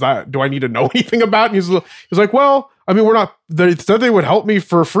 cool. Do I need to know anything about it? And he's like, well, I mean, they said they would help me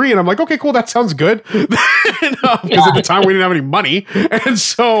for free. And I'm like, okay, cool. That sounds good. Because at the time we didn't have any money. And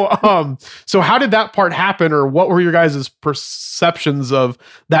so how did that part happen? Or what were your guys' perceptions of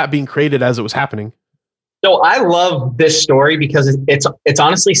that being created as it was happening? So I love this story because it's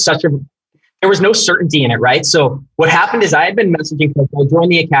honestly there was no certainty in it, right? So what happened is I had been messaging Coach. I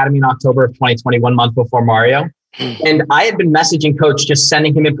joined the academy in October of 2020, 1 month before Mario. And I had been messaging Coach, just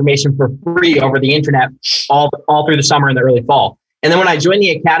sending him information for free over the internet all through the summer and the early fall. And then when I joined the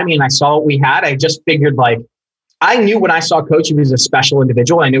academy and I saw what we had, I just figured, like, I knew when I saw Coach, he was a special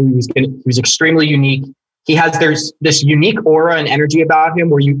individual. I knew he was extremely unique. There's this unique aura and energy about him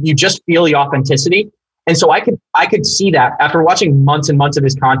where you just feel the authenticity. And so I could see that after watching months and months of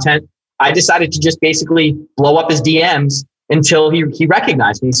his content. I decided to just basically blow up his DMs until he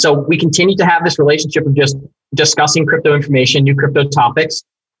recognized me. So we continued to have this relationship of just discussing crypto information, new crypto topics.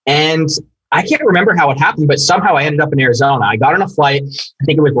 And I can't remember how it happened, but somehow I ended up in Arizona. I got on a flight, I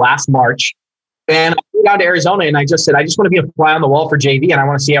think it was last March, and I flew down to Arizona and I just said, I just want to be a fly on the wall for JV and I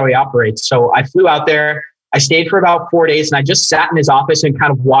want to see how he operates. So I flew out there. I stayed for about 4 days and I just sat in his office and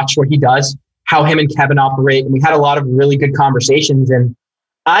kind of watched what he does, how him and Kevin operate. And we had a lot of really good conversations. And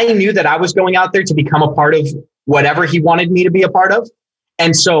I knew that I was going out there to become a part of whatever he wanted me to be a part of.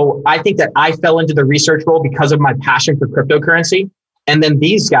 And so I think that I fell into the research role because of my passion for cryptocurrency. And then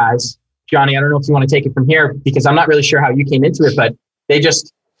these guys, Johnny, I don't know if you want to take it from here because I'm not really sure how you came into it, but they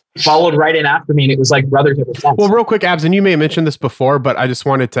just followed right in after me and it was like brothers ever since. Well, real quick, Abs, and you may have mentioned this before, but I just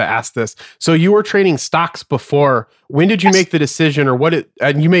wanted to ask this. So you were trading stocks before. When did you make the decision, or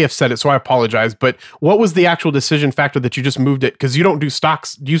and you may have said it, so I apologize, but what was the actual decision factor that you just moved it? Because you don't do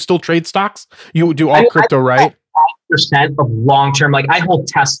stocks. Do you still trade stocks? You do all crypto, right? 5% of long-term, like I hold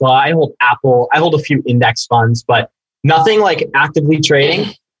Tesla, I hold Apple, I hold a few index funds, but nothing like actively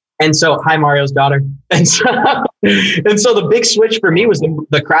trading. And so, hi, Mario's daughter. And so the big switch for me was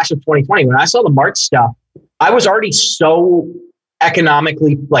the crash of 2020. When I saw the March stuff, I was already so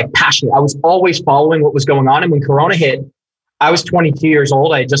economically like passionate. I was always following what was going on. And when Corona hit, I was 22 years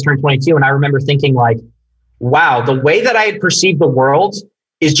old. I had just turned 22. And I remember thinking like, wow, the way that I had perceived the world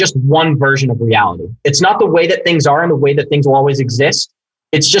is just one version of reality. It's not the way that things are and the way that things will always exist.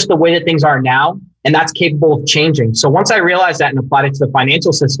 It's just the way that things are now. and that's capable of changing. So once I realized that and applied it to the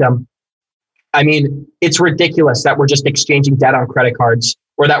financial system, I mean, it's ridiculous that we're just exchanging debt on credit cards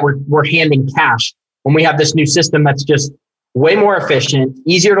or that we're handing cash when we have this new system that's just way more efficient,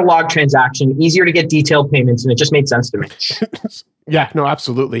 easier to log transaction, easier to get detailed payments. And it just made sense to me. Yeah, no,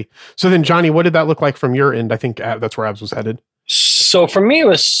 absolutely. So then, Johnny, what did that look like from your end? I think that's where Abs was headed. So for me, it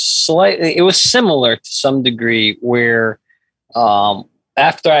was similar to some degree where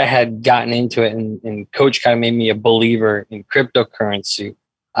after I had gotten into it and Coach kind of made me a believer in cryptocurrency,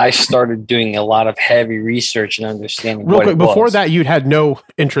 I started doing a lot of heavy research and understanding. Real quick, before that, you'd had no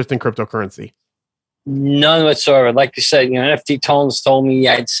interest in cryptocurrency. None whatsoever. Like you said, NFT Tones told me,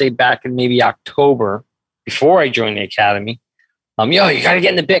 I'd say back in maybe October before I joined the academy, you got to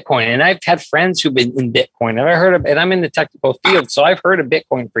get into Bitcoin. And I've had friends who've been in Bitcoin, and I heard of, and I'm in the technical field, so I've heard of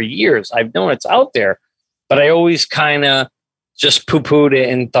Bitcoin for years. I've known it's out there, but I always kind of just poo-pooed it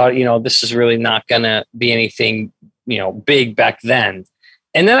and thought, this is really not going to be anything, big back then.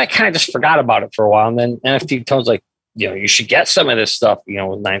 And then I kind of just forgot about it for a while. And then NFT Tones like, you should get some of this stuff,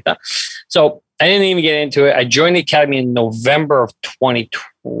 with 9,000. So I didn't even get into it. I joined the academy in November of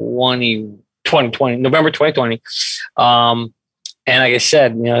 2020. And like I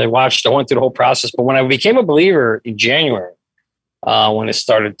said, I went through the whole process. But when I became a believer in January, when it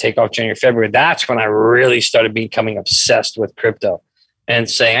started to take off January, February, that's when I really started becoming obsessed with crypto and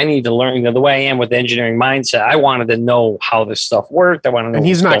saying, I need to learn, the way I am with the engineering mindset. I wanted to know how this stuff worked. I want to know. And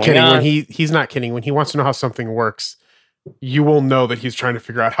he's not kidding when he's not kidding. When he wants to know how something works, you will know that he's trying to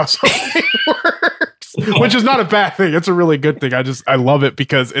figure out how something works, which is not a bad thing. It's a really good thing. I love it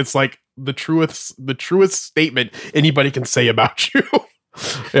because it's like the truest statement anybody can say about you.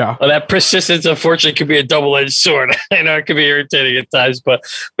 Yeah. Well, that persistence, unfortunately, could be a double-edged sword. I know it can be irritating at times, but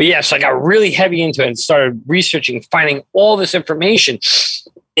yeah, so I got really heavy into it and started researching, finding all this information.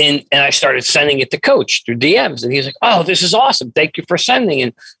 And I started sending it to Coach through DMs. And he's like, oh, this is awesome. Thank you for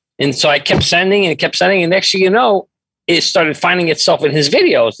sending. And so I kept sending. And next thing you know, it started finding itself in his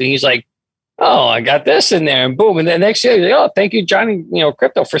videos. And he's like, oh, I got this in there, and boom. And then next year, like, oh, thank you, Johnny,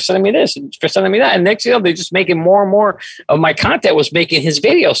 Crypto, for sending me this and for sending me that. And next year, they're just making more and more of my content was making his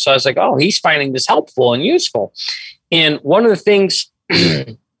videos. So I was like, oh, he's finding this helpful and useful. And one of the things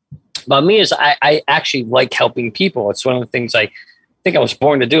about me is I actually like helping people. It's one of the things I think I was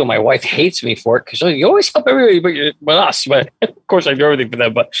born to do. My wife hates me for it because you always help everybody but us. But of course, I do everything for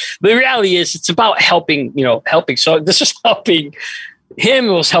them. But the reality is it's about helping, helping. So this is helping him,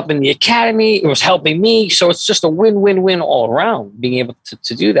 it was helping the academy, it was helping me. So it's just a win-win-win all around, being able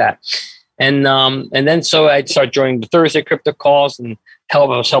to do that. And then so I started joining the Thursday crypto calls and I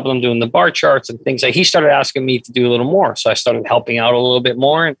was helping him doing the bar charts and things like. He started asking me to do a little more. So I started helping out a little bit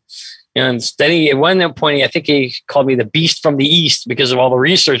more. And then at one point, I think he called me the beast from the East because of all the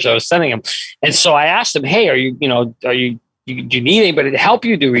research I was sending him. And so I asked him, hey, do you need anybody to help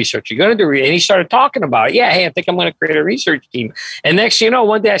you do research? You're going to do and he started talking about it. Yeah, hey, I think I'm going to create a research team. And next thing you know,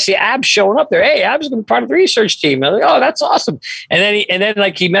 one day I see Abs showing up there. Hey, Abs is going to be part of the research team. I'm like, oh, that's awesome. And then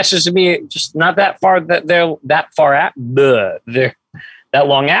he messages me just not that far that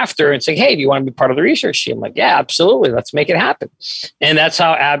long after and saying, hey, do you want to be part of the research team? I'm like, yeah, absolutely. Let's make it happen. And that's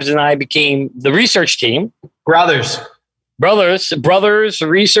how Abs and I became the research team. Brothers,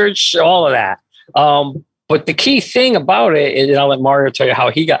 research, all of that. But the key thing about it is, and I'll let Mario tell you how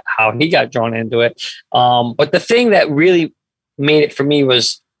he got drawn into it. But the thing that really made it for me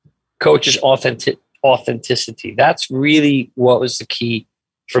was Coach's authenticity. That's really what was the key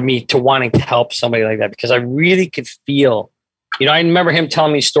for me to wanting to help somebody like that, because I really could feel, I remember him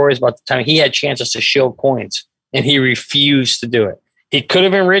telling me stories about the time he had chances to shill coins and he refused to do it. He could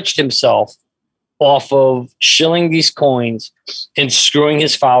have enriched himself off of shilling these coins and screwing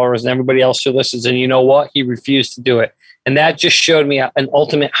his followers and everybody else who listens. And you know what? He refused to do it. And that just showed me an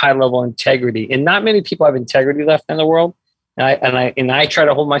ultimate high level integrity. And not many people have integrity left in the world. And I try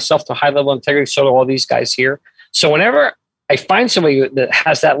to hold myself to high level integrity. So do all these guys here. So whenever I find somebody that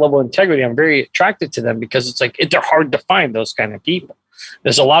has that level of integrity, I'm very attracted to them because it's like, they're hard to find, those kind of people.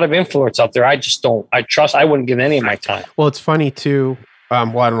 There's a lot of influence out there. I wouldn't give any of my time. Well, it's funny too. I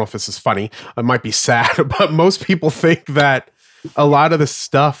don't know if this is funny. It might be sad, but most people think that a lot of the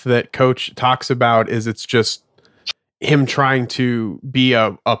stuff that Coach talks about it's just him trying to be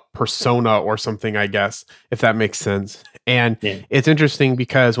a persona or something, I guess, if that makes sense. And It's interesting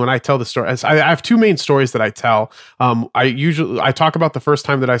because when I tell the story, I have two main stories that I tell. I talk about the first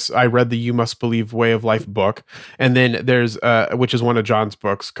time that I read the You Must Believe Way of Life book. And then there's, which is one of John's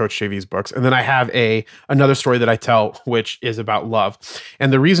books, Coach JV's books. And then I have another story that I tell, which is about love.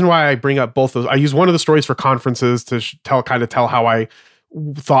 And the reason why I bring up both those, I use one of the stories for conferences to tell how I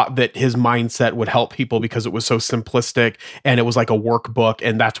thought that his mindset would help people because it was so simplistic and it was like a workbook,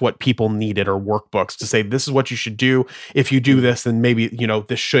 and that's what people needed, or workbooks to say, this is what you should do. If you do this, then maybe,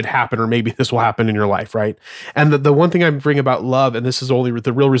 this should happen, or maybe this will happen in your life. Right. And the one thing I bring about love, and this is only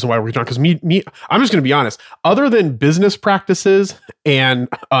the real reason why we're talking, because me, I'm just going to be honest, other than business practices and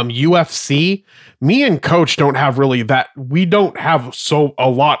UFC, me and Coach don't have really that. We don't have a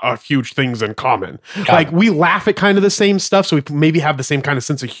lot of huge things in common. Like, we laugh at kind of the same stuff, so we maybe have the same kind of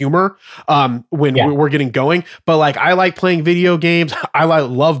sense of humor when we're getting going. But like, I like playing video games. I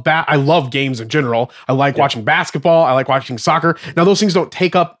love games in general. I like watching basketball. I like watching soccer. Now, those things don't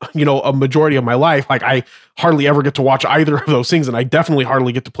take up a majority of my life. Like, I hardly ever get to watch either of those things, and I definitely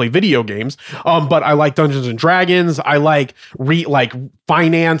hardly get to play video games. But I like Dungeons and Dragons. I like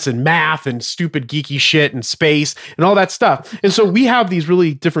finance and math and stupid geeky shit and space and all that stuff. And so we have these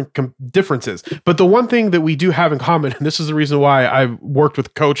really different differences. But the one thing that we do have in common, and this is the reason why I worked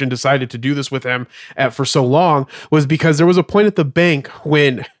with Coach and decided to do this with him for so long, was because there was a point at the bank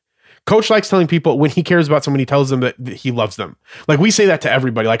when Coach likes telling people, when he cares about someone, he tells them that he loves them. Like, we say that to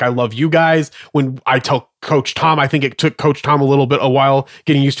everybody. Like, I love you guys. When I tell Coach Tom, I think it took Coach Tom a while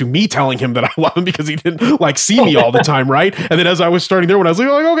getting used to me telling him that I love him, because he didn't see me all the time. Right. And then as I was starting there, when I was like,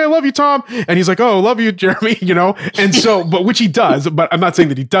 okay, I love you, Tom. And he's like, oh, love you, Jeremy, And so, but which he does, but I'm not saying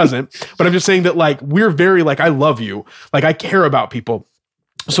that he doesn't, but I'm just saying that, like, we're very, like, I love you. Like, I care about people.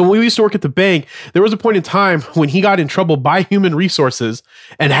 So when we used to work at the bank, there was a point in time when he got in trouble by human resources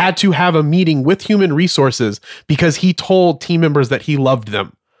and had to have a meeting with human resources because he told team members that he loved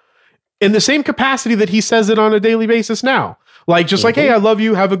them in the same capacity that he says it on a daily basis now. Like, just like, hey, I love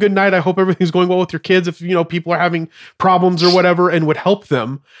you. Have a good night. I hope everything's going well with your kids. If, people are having problems or whatever, and would help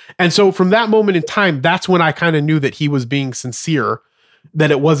them. And so from that moment in time, that's when I kind of knew that he was being sincere, that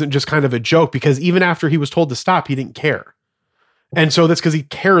it wasn't just kind of a joke, because even after he was told to stop, he didn't care. And so that's because he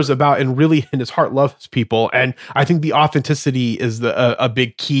cares about, and really in his heart loves people. And I think the authenticity is a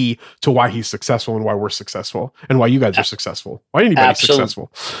big key to why he's successful, and why we're successful, and why you guys are successful. Why anybody's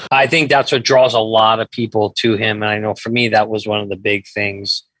successful. I think that's what draws a lot of people to him. And I know for me, that was one of the big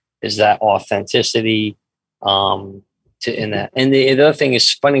things, is that authenticity in that. And the other thing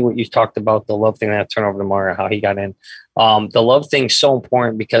is funny what you talked about, the love thing, that turn over to Mario, how he got in. The love thing is so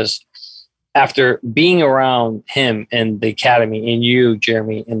important, because after being around him and the academy, and you,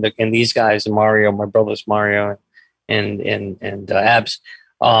 Jeremy, and these guys, and Mario, my brothers Mario and Abs,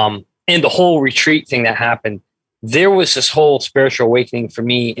 and the whole retreat thing that happened, there was this whole spiritual awakening for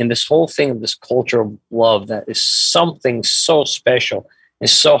me, and this whole thing of this culture of love that is something so special and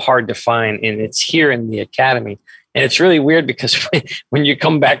so hard to find, and it's here in the academy. And it's really weird, because when you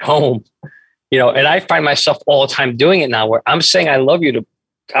come back home, and I find myself all the time doing it now, where I'm saying I love you to,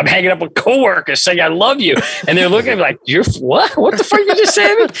 I'm hanging up with coworkers saying I love you, and they're looking at me like, "You're what? What the fuck you just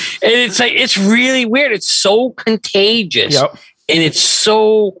said?" And it's like, it's really weird. It's so contagious, and it's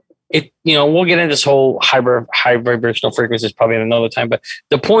so we'll get into this whole high vibrational frequencies probably in another time. But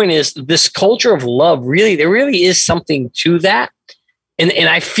the point is, this culture of love, really, there really is something to that, and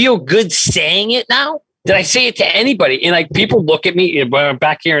I feel good saying it now. Did I say it to anybody? And like, people look at me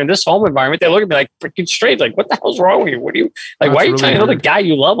back here in this home environment, they look at me like freaking strange. Like, what the hell's wrong with you? What do you like? Why are you telling another guy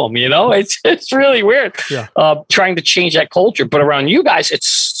you love him? It's really weird. Yeah. Trying to change that culture, but around you guys, it's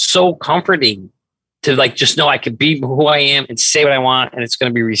so comforting to like just know I could be who I am and say what I want, and it's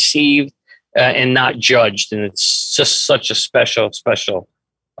going to be received and not judged. And it's just such a special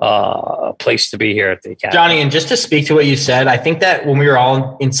place to be here at the academy. Johnny, and just to speak to what you said, I think that when we were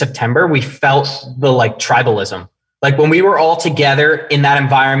all in September, we felt the like tribalism. Like when we were all together in that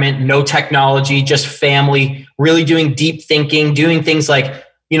environment, no technology, just family, really doing deep thinking, doing things like,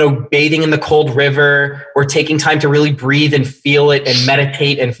 bathing in the cold river, or taking time to really breathe and feel it and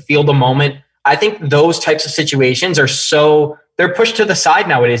meditate and feel the moment. I think those types of situations they're pushed to the side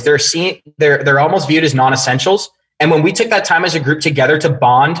nowadays. They're almost viewed as non-essentials. And when we took that time as a group together to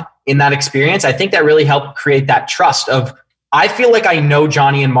bond in that experience, I think that really helped create that trust of, I feel like I know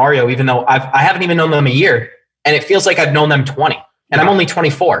Johnny and Mario, even though I haven't even known them a year, and it feels like I've known them 20, and I'm only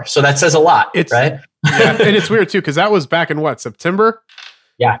 24. So that says a lot, right? Yeah. And it's weird too, because that was back in September?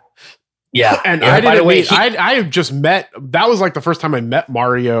 Yeah. Yeah. And I didn't I just met, that was like the first time I met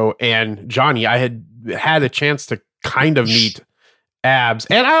Mario and Johnny. I had a chance to kind of meet Abs.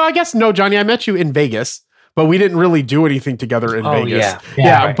 And I guess, no, Johnny, I met you in Vegas, but we didn't really do anything together in Vegas.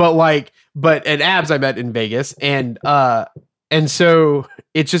 Yeah. Right. But at Abs I met in Vegas, and so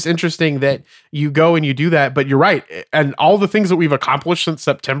it's just interesting that you go and you do that, but you're right. And all the things that we've accomplished since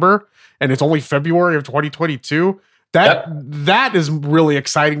September, and it's only February of 2022, that is really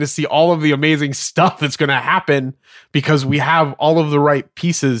exciting to see all of the amazing stuff that's going to happen because we have all of the right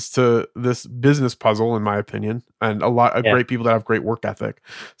pieces to this business puzzle, in my opinion, and a lot of great people that have great work ethic.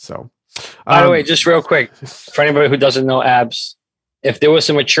 So, by the way, just real quick, for anybody who doesn't know Abs, if there was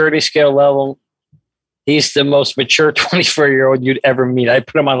a maturity scale level, he's the most mature 24-year-old you'd ever meet. I'd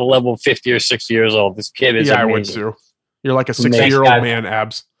put him on a level 50 or 60 years old. This kid is amazing. I would too. You're like a 60-year-old man,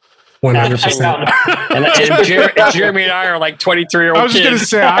 Abs. 100%. And Jeremy and I are like 23-year-old I was just going to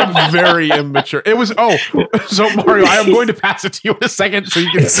say, I'm very immature. It was, so Mario, I am going to pass it to you in a second so you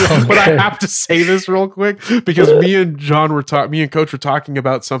can see, but I have to say this real quick because me and Coach were talking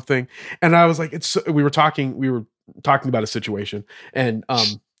about something and I was like, we were talking about a situation and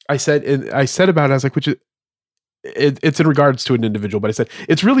I said about it, I was like, it's in regards to an individual, but I said,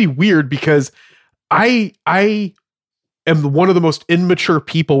 it's really weird because I am one of the most immature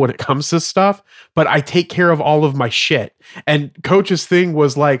people when it comes to stuff, but I take care of all of my shit. And Coach's thing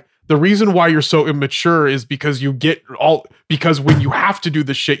was like, the reason why you're so immature is because because when you have to do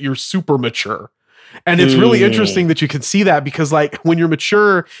the shit, you're super mature. And it's really interesting that you can see that because like when you're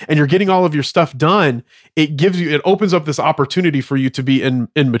mature and you're getting all of your stuff done, it opens up this opportunity for you to be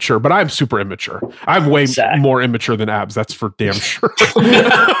immature, but I'm super immature. I'm way more immature than Abs. That's for damn sure.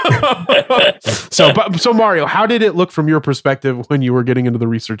 So Mario, how did it look from your perspective when you were getting into the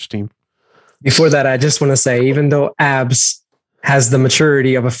research team? Before that, I just want to say, even though Abs has the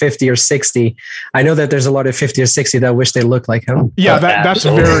maturity of a 50 or 60, I know that there's a lot of 50 or 60 that wish they looked like him. Yeah, that's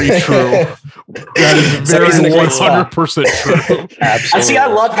very true. That is very 100% true. Absolutely. See, I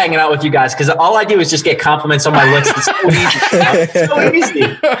love hanging out with you guys because all I do is just get compliments on my looks. It's so easy.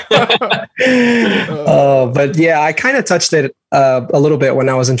 But yeah, I kind of touched it a little bit when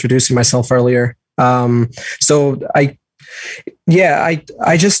I was introducing myself earlier. So I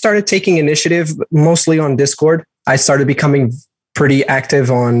just started taking initiative mostly on Discord. I started becoming pretty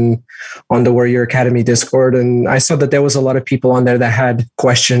active on the Warrior Academy Discord. And I saw that there was a lot of people on there that had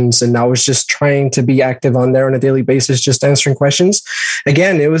questions. And I was just trying to be active on there on a daily basis, just answering questions.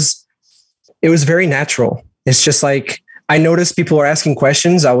 Again, it was very natural. It's just like, I noticed people were asking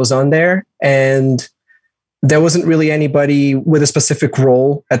questions. I was on there and there wasn't really anybody with a specific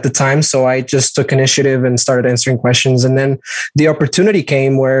role at the time. So I just took initiative and started answering questions. And then the opportunity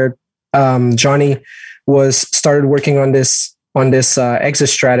came where Johnny started working on this exit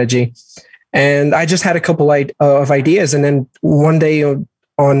strategy, and I just had a couple of ideas. And then one day on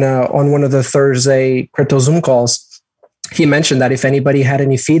one of the Thursday crypto Zoom calls, he mentioned that if anybody had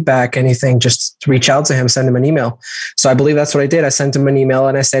any feedback, anything, just reach out to him, send him an email. So I believe that's what I did. I sent him an email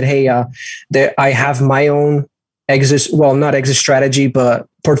and I said, hey, I have my own not exit strategy, but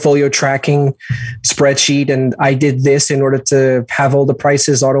portfolio tracking spreadsheet. And I did this in order to have all the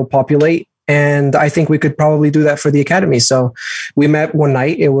prices auto-populate. And I think we could probably do that for the Academy. So we met one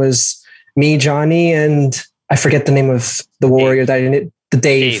night. It was me, Johnny, and I forget the name of the warrior that in it.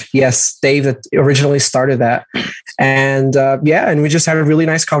 Dave. Yes, Dave that originally started that. And and we just had really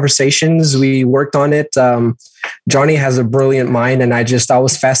nice conversations. We worked on it. Johnny has a brilliant mind, and I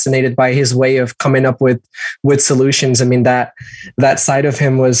was fascinated by his way of coming up with solutions. I mean, that side of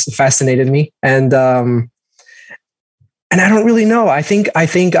him fascinated me. And I don't really know. I think I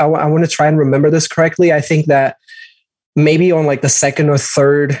want to try and remember this correctly. I think that maybe on like the second or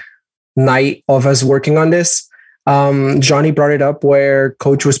third night of us working on this, Johnny brought it up where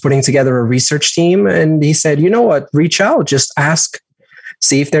Coach was putting together a research team, and he said, you know what, reach out, just ask,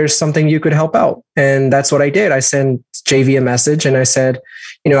 see if there's something you could help out. And that's what I did. I sent JV a message and I said,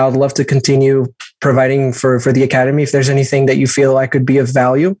 I'd love to continue providing for the Academy. If there's anything that you feel I could be of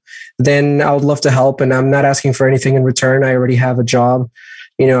value, then I would love to help. And I'm not asking for anything in return. I already have a job.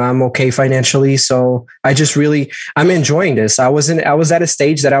 I'm okay financially. So I'm enjoying this. I was at a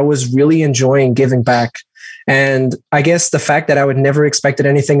stage that I was really enjoying giving back. And I guess the fact that I would never expected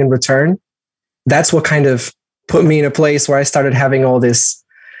anything in return, that's what kind of put me in a place where I started having all this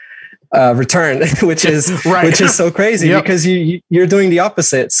return, which is so crazy. Yep. Because you're doing the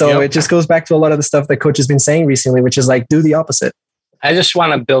opposite. So It just goes back to a lot of the stuff that Coach has been saying recently, which is like, do the opposite. I just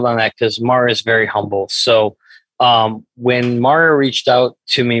want to build on that because Mario is very humble. So when Mario reached out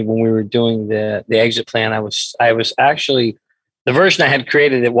to me when we were doing the exit plan, I was actually, the version I had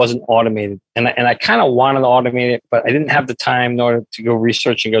created, it wasn't automated. And I kind of wanted to automate it, but I didn't have the time in order to go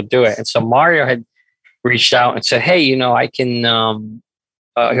research and go do it. And so Mario had reached out and said, hey, I can,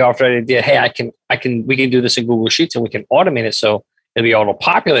 he offered an idea. Hey, we can do this in Google Sheets and we can automate it. So it'll be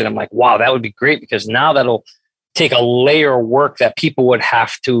auto-populated. I'm like, wow, that would be great because now that'll take a layer of work that people would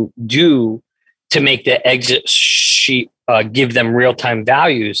have to do to make the exit sheet give them real-time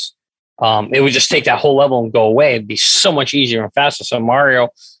values it would just take that whole level and go away. It'd be so much easier and faster. So Mario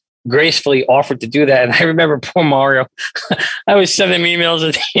gracefully offered to do that. And I remember poor Mario, I was sending him emails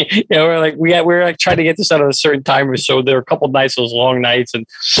and we were like trying to get this out at a certain time. So there were a couple of nights, those long nights, and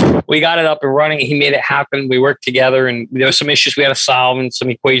we got it up and running. He made it happen. We worked together, and there were some issues we had to solve and some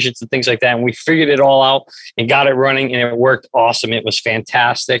equations and things like that. And we figured it all out and got it running, and it worked awesome. It was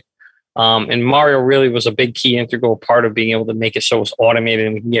fantastic. And Mario really was a big key integral part of being able to make it so it was automated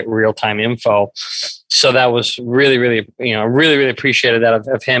and we can get real-time info. So that was really, really, really appreciated that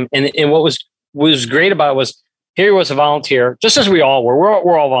of him. And what was great about it was here he was a volunteer, just as we all were.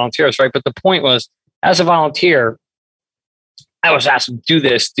 We're all volunteers, right? But the point was, as a volunteer, I was asked to do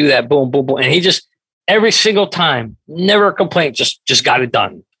this, do that, boom, boom, boom. And he just, every single time, never a complaint, just got it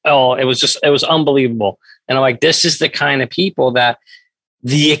done. Oh, it was unbelievable. And I'm like, this is the kind of people that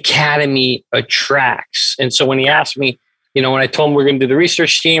the Academy attracts. And so when he asked me, when I told him we're going to do the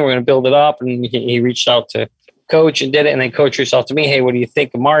research team, we're going to build it up, and he reached out to Coach and did it. And then Coach reached out to me, hey, what do you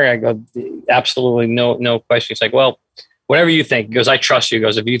think of Mario? I go, absolutely no question. He's like, well, whatever you think. He goes, I trust you. He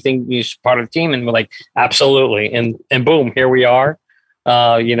goes, if you think he's part of the team, and we're like, absolutely. And boom, here we are.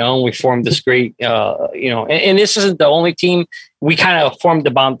 We formed this great, and this isn't the only team. We kind of formed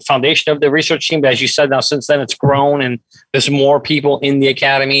the foundation of the research team. But as you said, now since then it's grown, and there's more people in the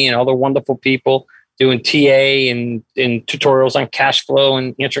Academy and other wonderful people doing TA and tutorials on cash flow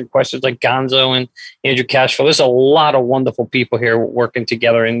and answering questions like Gonzo and Andrew Cashflow. There's a lot of wonderful people here working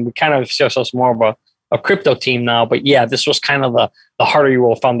together, and we kind of see ourselves more of a crypto team now. But yeah, this was kind of the Harder You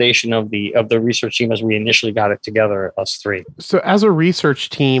Roll foundation of the research team as we initially got it together, us three. So as a research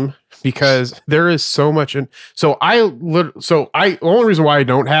team, because there is so much, the only reason why I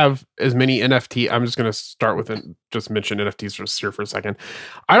don't have as many NFT, I'm just going to start with just mention NFTs just here for a second.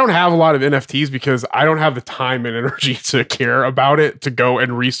 I don't have a lot of NFTs because I don't have the time and energy to care about it, to go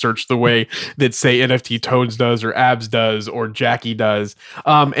and research the way that, say, NFT Toads does, or Abs does, or Jackie does.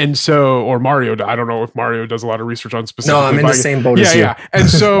 Or Mario. I don't know if Mario does a lot of research on specific. No, I'm in the same boat as you. Yeah. And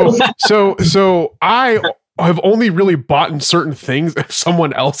so I have only really bought in certain things if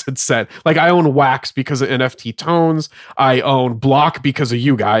someone else had said, like, I own Wax because of NFT Tones. I own Block because of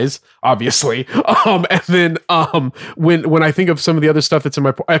you guys, obviously. And then when I think of some of the other stuff that's in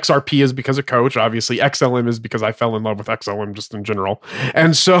my XRP is because of Coach, obviously. XLM is because I fell in love with XLM just in general.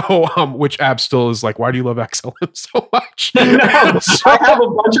 And so, which Ab still is like, why do you love XLM so much? No, I have a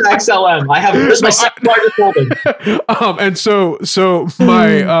bunch of XLM. I have this my second largest holding.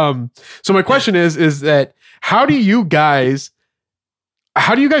 So my question is that, how do you guys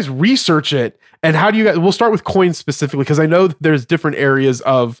research it? And how do you guys, we'll start with coins specifically, because I know that there's different areas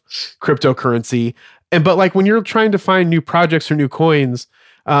of cryptocurrency. But like when you're trying to find new projects or new coins,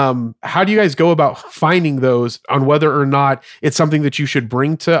 how do you guys go about finding those, on whether or not it's something that you should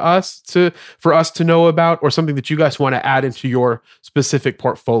bring to us for us to know about, or something that you guys want to add into your specific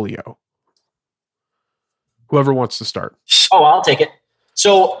portfolio? Whoever wants to start. Oh, I'll take it.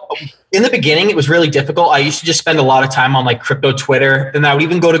 So in the beginning, it was really difficult. I used to just spend a lot of time on like crypto Twitter, and I would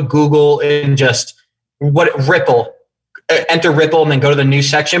even go to Google and just enter Ripple and then go to the news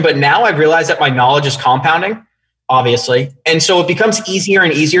section. But now I've realized that my knowledge is compounding, obviously. And so it becomes easier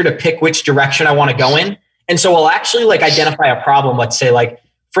and easier to pick which direction I want to go in. And so I'll actually like identify a problem. Let's say, like,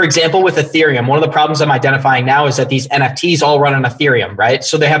 for example, with Ethereum, one of the problems I'm identifying now is that these NFTs all run on Ethereum, right?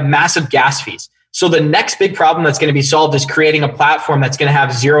 So they have massive gas fees. So the next big problem that's going to be solved is creating a platform that's going to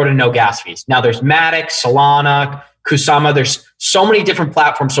have zero to no gas fees. Now there's Matic, Solana, Kusama. There's so many different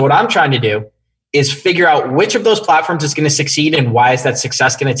platforms. So what I'm trying to do is figure out which of those platforms is going to succeed and why is that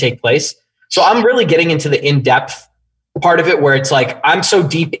success going to take place. So I'm really getting into the in-depth part of it, where it's like, I'm so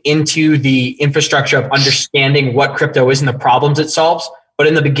deep into the infrastructure of understanding what crypto is and the problems it solves. But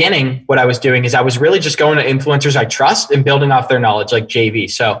in the beginning, what I was doing is I was really just going to influencers I trust and building off their knowledge, like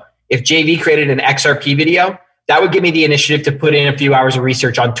JV. So if JV created an XRP video, that would give me the initiative to put in a few hours of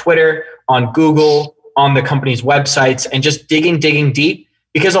research on Twitter, on Google, on the company's websites, and just digging deep.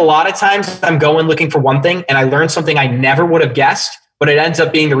 Because a lot of times I'm going looking for one thing and I learn something I never would have guessed, but it ends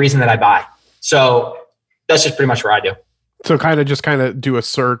up being the reason that I buy. So that's just pretty much what I do. So kind of do a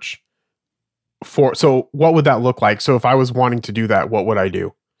search for, so what would that look like? So if I was wanting to do that, what would I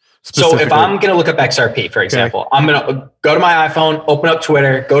do? So if I'm going to look up XRP, for example, I'm going to go to my iPhone, open up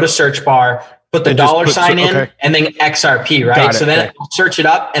Twitter, go to search bar, put the $sign in, and then XRP, right? So then I'll search it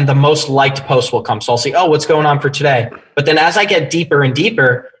up and the most liked post will come. So I'll see, oh, what's going on for today? But then as I get deeper and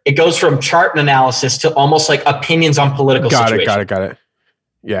deeper, it goes from chart analysis to almost like opinions on political situations. Got it.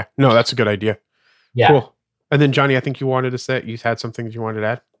 Yeah. No, that's a good idea. Yeah. Cool. And then Johnny, I think you had something that you wanted to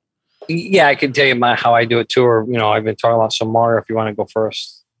add. Yeah, I can tell you how I do it too. Or, I've been talking about some Mario if you want to go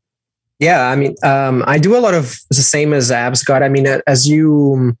first. Yeah, I mean, I do a lot of the same as Abs got. I mean, as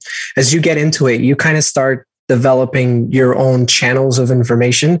you get into it, you kind of start developing your own channels of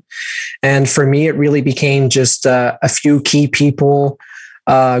information. And for me, it really became just a few key people,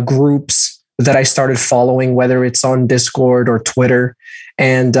 groups that I started following, whether it's on Discord or Twitter.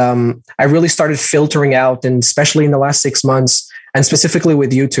 And I really started filtering out, and especially in the last 6 months, and specifically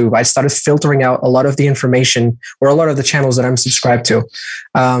with YouTube, I started filtering out a lot of the information or a lot of the channels that I'm subscribed to.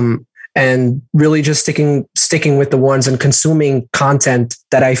 And really just sticking with the ones and consuming content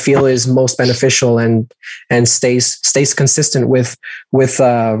that I feel is most beneficial and stays consistent with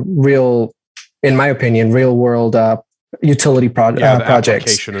real, in my opinion, real world utility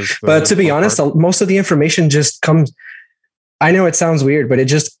projects. But to be honest, most of the information just comes. I know it sounds weird, but it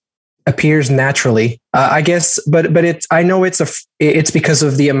just appears naturally, I guess. But I know it's because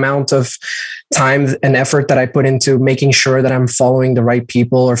of the amount of time and effort that I put into making sure that I'm following the right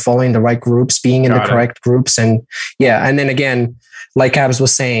people or following the right groups, being in the correct groups. And yeah. And then again, like Abs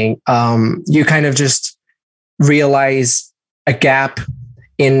was saying, you kind of just realize a gap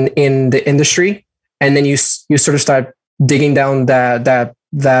in the industry. And then you sort of start digging down that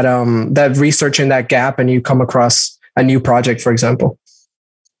research in that gap, and you come across a new project, for example.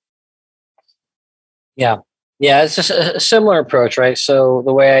 Yeah. Yeah, it's just a similar approach, right? So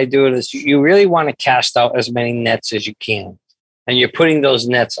the way I do it is you really want to cast out as many nets as you can. And you're putting those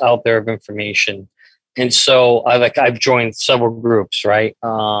nets out there of information. And so I've joined several groups, right?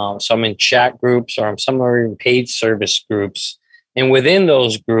 So I'm in chat groups, or I'm somewhere in paid service groups. And within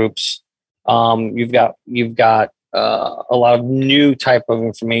those groups, you've got a lot of new type of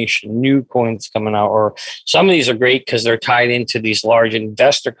information, new coins coming out, or some of these are great because they're tied into these large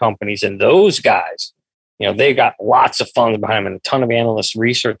investor companies, and those guys, they got lots of funds behind them and a ton of analysts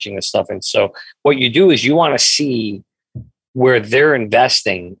researching this stuff. And so what you do is you want to see where they're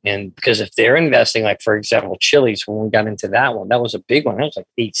investing. And because if they're investing, like for example, Chili's, when we got into that one, that was a big one. That was like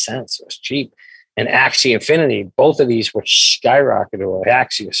 8 cents. It was cheap. And Axie Infinity, both of these were skyrocketed, or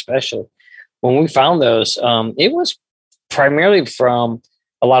Axie especially. When we found those, it was primarily from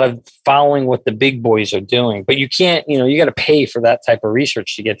a lot of following what the big boys are doing. But you can't, you got to pay for that type of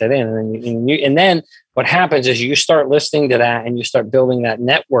research to get that in. And then what happens is you start listening to that, and you start building that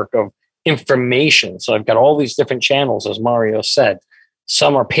network of information. So I've got all these different channels, as Mario said.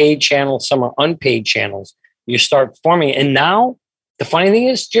 Some are paid channels, some are unpaid channels. You start forming, and now the funny thing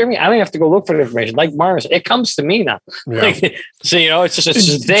is, Jeremy, I don't have to go look for the information. Like Mario said, it comes to me now. Yeah. So, it's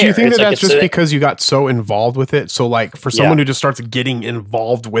just there. Do you think it's that's just because you got so involved with it? So like for someone who just starts getting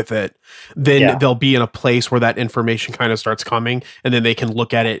involved with it, then they'll be in a place where that information kind of starts coming, and then they can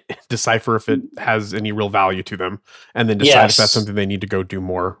look at it, decipher if it has any real value to them, and then decide if that's something they need to go do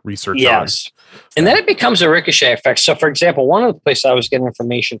more research on. And then it becomes a ricochet effect. So for example, one of the places I was getting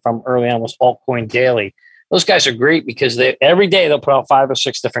information from early on was Altcoin Daily. Those guys are great because every day they'll put out 5 or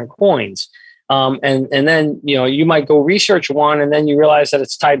 6 different coins. And then, you might go research one, and then you realize that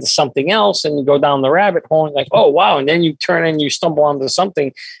it's tied to something else, and you go down the rabbit hole and like, oh, wow. And then you turn and you stumble onto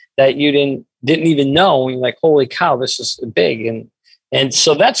something that you didn't even know. And you're like, holy cow, this is big. And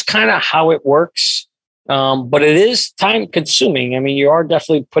so that's kind of how it works. But it is time consuming. I mean, you are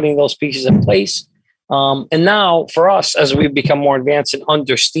definitely putting those pieces in place. And now for us, as we become more advanced and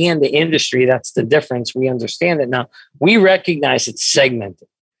understand the industry, that's the difference. We understand it now. We recognize it's segmented.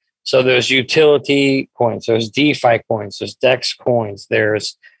 So there's utility coins, there's DeFi coins, there's DEX coins,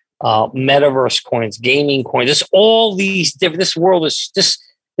 there's metaverse coins, gaming coins. There's all these different. This world is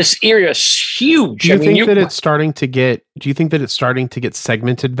this area is huge. Do you think that it's starting to get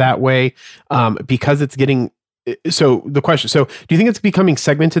segmented that way because it's getting? So the question, do you think it's becoming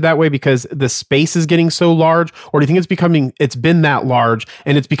segmented that way because the space is getting so large, or do you think it's been that large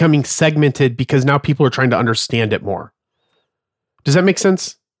and it's becoming segmented because now people are trying to understand it more? Does that make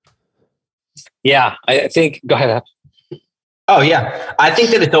sense? Yeah, I think, go ahead. Oh yeah. I think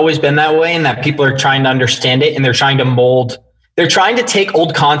that it's always been that way, and that people are trying to understand it, and they're trying to take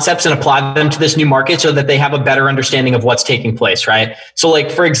old concepts and apply them to this new market so that they have a better understanding of what's taking place, right? So like,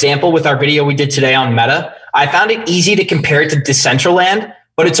 for example, with our video we did today on Meta, I found it easy to compare it to Decentraland,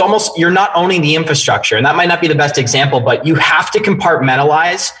 but it's almost, you're not owning the infrastructure. And that might not be the best example, but you have to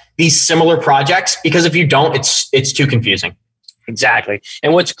compartmentalize these similar projects, because if you don't, it's too confusing. Exactly.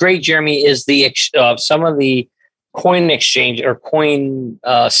 And what's great, Jeremy, is some of the coin exchange or coin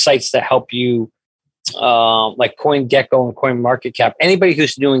sites that help you, like CoinGecko and CoinMarketCap. Anybody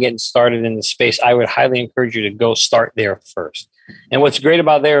who's doing it and started in the space, I would highly encourage you to go start there first. And what's great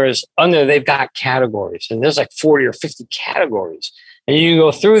about there is they've got categories, and there's like 40 or 50 categories. And you can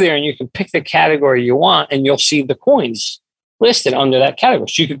go through there and you can pick the category you want, and you'll see the coins listed under that category.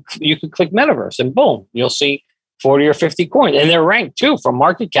 So you could click metaverse and boom, you'll see 40 or 50 coins, and they're ranked too from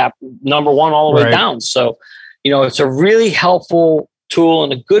market cap number 1 all the way down. So, it's a really helpful tool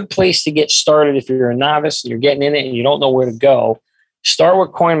and a good place to get started if you're a novice and you're getting in it and you don't know where to go. Start with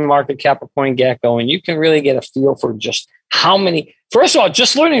CoinMarketCap or CoinGecko, and you can really get a feel for just how many. First of all,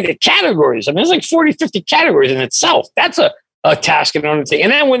 just learning the categories. I mean, there's like 40, 50 categories in itself. That's a task and undertaking.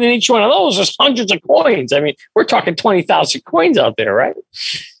 And then within each one of those, there's hundreds of coins. I mean, we're talking 20,000 coins out there, right?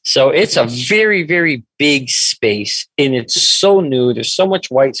 So it's a very, very big space, and it's so new. There's so much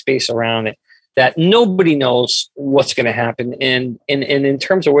white space around it that nobody knows what's going to happen. And in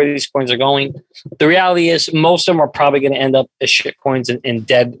terms of where these coins are going, the reality is most of them are probably going to end up as shit coins and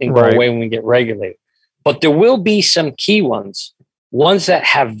dead and go away when we get regulated. But there will be some key ones that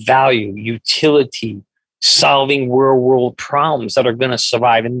have value, utility, solving real world problems that are going to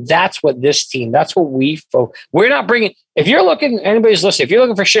survive. And that's what this team, that's what we're not bringing. If you're looking, anybody's listening, if you're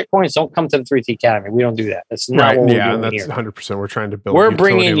looking for shit coins, don't come to the 3T Academy. We don't do that. That's not what we're doing that's here. 100%. We're trying to build. We're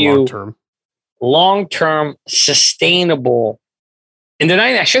bringing you long-term, sustainable. And then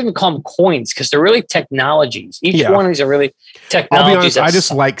I shouldn't call them coins because they're really technologies. Each one of these are really technologies. I'll be honest, I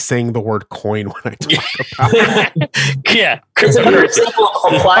just like saying the word coin when I talk about it.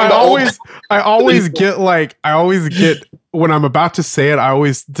 I always get when I'm about to say it, I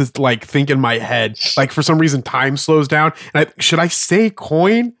always just like think in my head, like for some reason time slows down. And should I say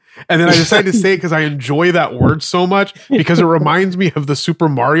coin? And then I decided to say it because I enjoy that word so much because it reminds me of the Super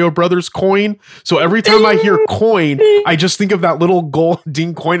Mario Brothers coin. So every time I hear coin, I just think of that little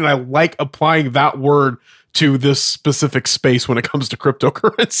golden coin, and I like applying that word to this specific space when it comes to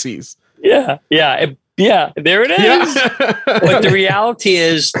cryptocurrencies. Yeah, there it is. But the reality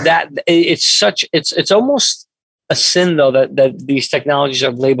is that it's almost a sin though that these technologies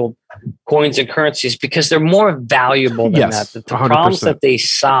are labeled coins and currencies because they're more valuable than that. The problems that they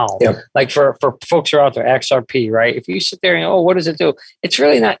solve, like for folks who are out there, XRP, right? If you sit there and what does it do? It's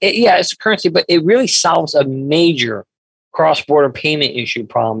really not. It's a currency, but it really solves a major cross-border payment issue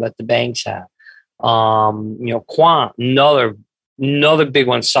problem that the banks have. Quant, another big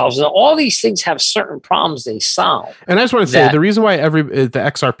one solves. And all these things have certain problems they solve. And I just want to say the reason why the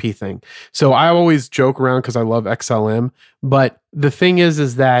XRP thing. So I always joke around because I love XLM, but the thing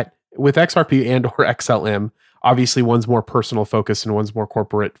is that with XRP and or XLM, obviously one's more personal focused and one's more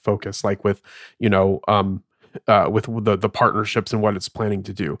corporate focused, like with the partnerships and what it's planning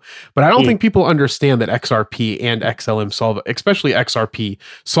to do. But I don't think people understand that XRP and XLM especially XRP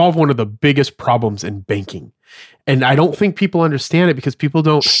solve one of the biggest problems in banking. And I don't think people understand it because people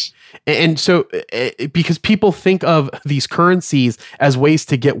don't. And so because people think of these currencies as ways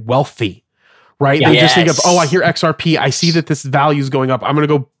to get wealthy, right? They just think of, I hear XRP. I see that this value is going up. I'm going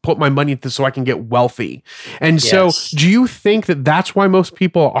to go put my money into this so I can get wealthy. And so do you think that that's why most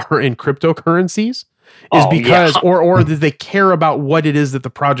people are in cryptocurrencies? Is because, or do they care about what it is that the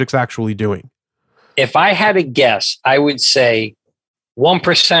project's actually doing? If I had to guess, I would say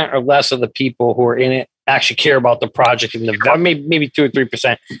 1% or less of the people who are in it actually care about the project, and maybe 2 or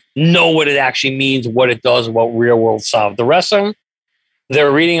 3% know what it actually means, what it does, what real world solve. The rest of them,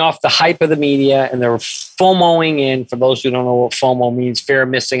 they're reading off the hype of the media and they're FOMOing in. For those who don't know what FOMO means, fear of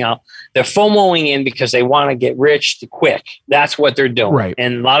missing out. They're FOMOing in because they want to get rich quick. That's what they're doing. Right.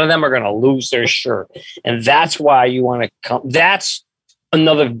 And a lot of them are going to lose their shirt. And that's why you want to come. That's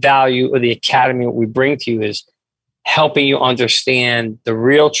another value of the academy. What we bring to you is helping you understand the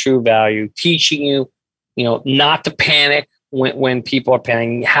real true value, teaching you, not to panic when people are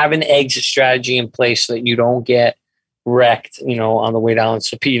panicking, have an exit strategy in place so that you don't get wrecked, on the way down.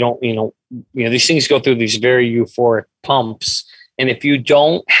 So you don't, these things go through these very euphoric pumps. And if you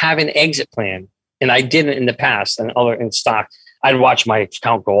don't have an exit plan, and I didn't in the past and in stock, I'd watch my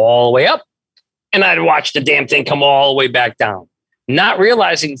account go all the way up and I'd watch the damn thing come all the way back down. Not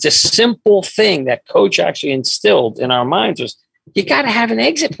realizing the simple thing that coach actually instilled in our minds was you got to have an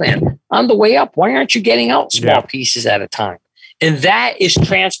exit plan on the way up. Why aren't you getting out small pieces at a time? And that is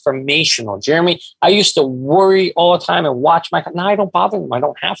transformational. Jeremy, I used to worry all the time and watch now I don't bother them. I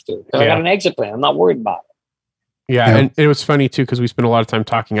don't have to. I got an exit plan. I'm not worried about it. Yeah. And it was funny too, because we spent a lot of time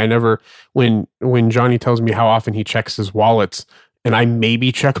talking. I never, when Johnny tells me how often he checks his wallets, and I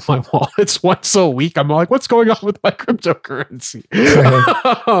maybe check my wallets once a week, I'm like, what's going on with my cryptocurrency?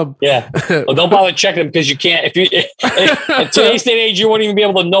 Well, don't bother checking them because you can't. If at today's day and age, you won't even be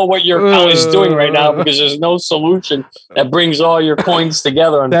able to know what your account is doing right now because there's no solution that brings all your coins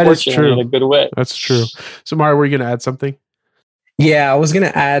together. Unfortunately, in a good way. That's true. So, Mario, were you going to add something? Yeah, I was going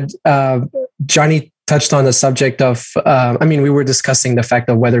to add. Johnny touched on the subject of, I mean, we were discussing the fact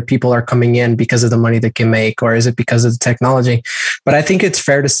of whether people are coming in because of the money they can make, or is it because of the technology? But I think it's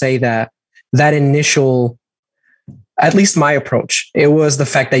fair to say that initial, at least my approach, it was the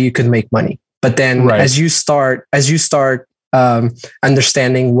fact that you could make money. But then as you start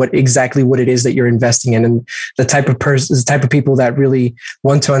understanding what it is that you're investing in, and the type of people that really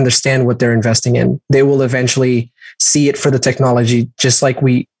want to understand what they're investing in, they will eventually see it for the technology, just like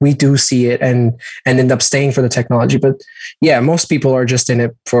we do see it, and end up staying for the technology. But yeah, most people are just in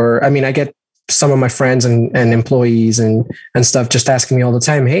it for, I mean, I get some of my friends and employees and stuff just asking me all the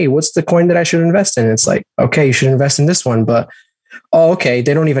time, hey, what's the coin that I should invest in? It's like, okay, you should invest in this one, but oh, okay.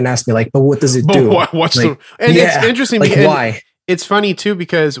 They don't even ask me like, but what does it do? What's like, it's interesting. Like, why? It's funny too,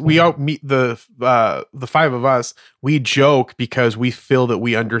 because we all meet the five of us. We joke because we feel that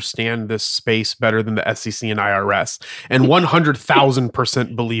we understand this space better than the SEC and IRS, and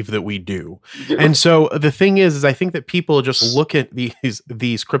 100,000% believe that we do. And so the thing is I think that people just look at these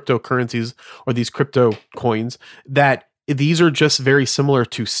cryptocurrencies or these crypto coins, that these are just very similar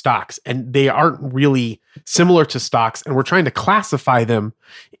to stocks, and they aren't really similar to stocks. And we're trying to classify them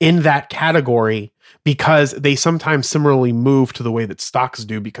in that category because they sometimes similarly move to the way that stocks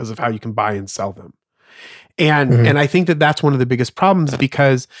do because of how you can buy and sell them. And I think that that's one of the biggest problems,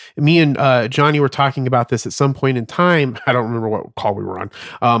 because me and Johnny were talking about this at some point in time. I don't remember what call we were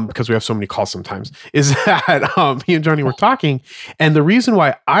on, because we have so many calls sometimes, is that me and Johnny were talking. And the reason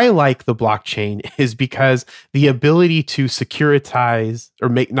why I like the blockchain is because the ability to securitize, or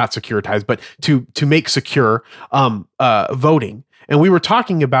not securitize, but to make secure voting. And we were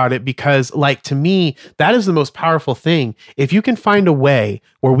talking about it because, like, to me, that is the most powerful thing. If you can find a way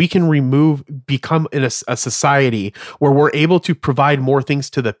where we can become in a society where we're able to provide more things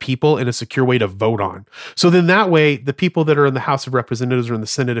to the people in a secure way to vote on. So then that way, the people that are in the House of Representatives or in the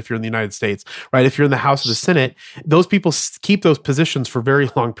Senate, if you're in the United States, right? If you're in the House of the Senate, those people keep those positions for very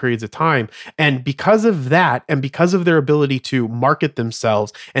long periods of time. And because of that, and because of their ability to market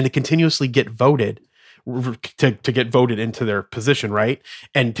themselves and to continuously get voted, to get voted into their position, right?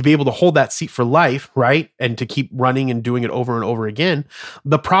 And to be able to hold that seat for life, right? And to keep running and doing it over and over again.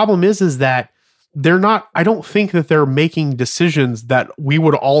 The problem is that they're not, I don't think that they're making decisions that we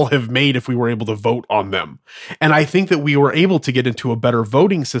would all have made if we were able to vote on them. And I think that we were able to get into a better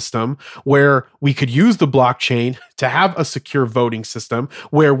voting system where we could use the blockchain to have a secure voting system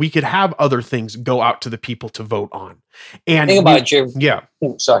where we could have other things go out to the people to vote on. And think about it, Jim. Yeah.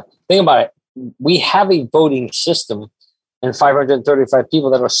 Sorry. Think about it. We have a voting system and 535 people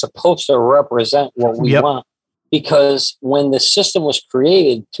that are supposed to represent what we want. Because when the system was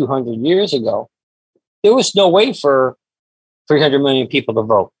created 200 years ago, there was no way for 300 million people to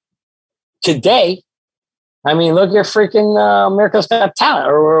vote. Today, I mean, look at freaking America's Got Talent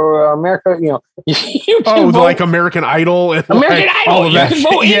or America, you can vote. Like American Idol. And American Idol. You can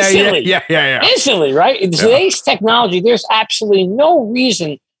vote instantly. Yeah. Instantly, right? In today's technology, there's absolutely no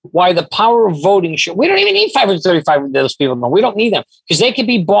reason why the power of voting should. We don't even need 535 of those people. No, we don't need them because they can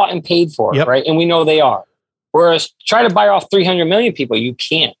be bought and paid for, right? And we know they are. Whereas try to buy off 300 million people, you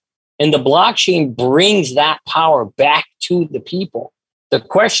can't. And the blockchain brings that power back to the people. The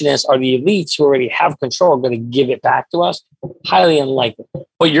question is, are the elites who already have control going to give it back to us? Highly unlikely.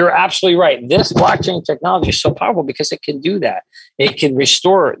 But you're absolutely right. This blockchain technology is so powerful because it can do that. It can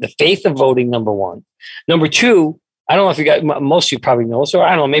restore the faith of voting, number one. Number two, I don't know if you got, most of you probably know, so I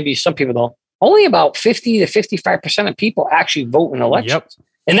don't know, maybe some people don't. Only about 50 to 55% of people actually vote in elections. Yep.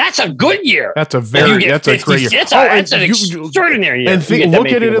 And that's a good year. That's a great year. That's an extraordinary year. And look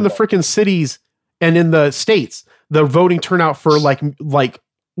at it in the freaking cities and in the states. The voting turnout for like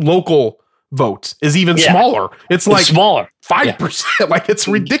local votes is even smaller. It's like smaller. 5%. Yeah. Like it's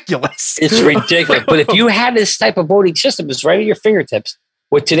ridiculous. It's ridiculous. But if you had this type of voting system, it's right at your fingertips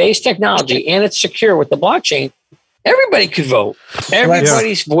with today's technology and it's secure with the blockchain, everybody could vote.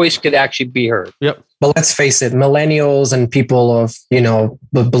 Everybody's voice could actually be heard. Yep. But let's face it, millennials and people of,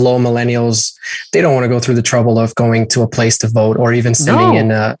 below millennials, they don't want to go through the trouble of going to a place to vote or even sending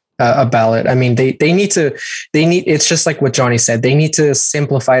in a ballot. I mean, they need, it's just like what Johnny said. They need to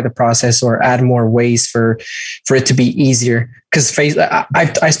simplify the process or add more ways for it to be easier. Because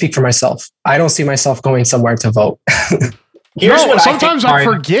I speak for myself. I don't see myself going somewhere to vote. Sometimes I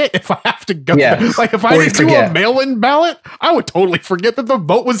forget if I have to go. Yeah. Like if I did do a mail-in ballot, I would totally forget that the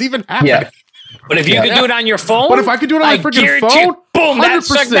vote was even happening. Yeah. But if you could do it on your phone, but if I could do it on my freaking phone, boom,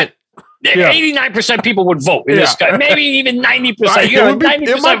 100%. 89% people would vote in this guy. Maybe even 90%.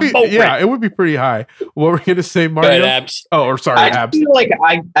 It would be pretty high. What were you going to say, Mario? Abs. Oh, or sorry, Abs. I feel like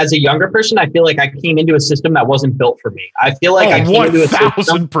as a younger person, I feel like I came into a system that wasn't built for me. I feel like I came into a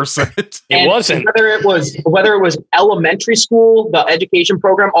system. 1,000%. It wasn't. Whether it was elementary school, the education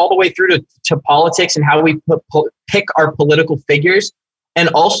program, all the way through to politics and how we pick our political figures. And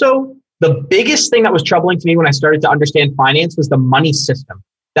also, the biggest thing that was troubling to me when I started to understand finance was the money system.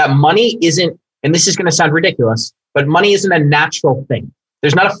 That money isn't, and this is going to sound ridiculous, but money isn't a natural thing.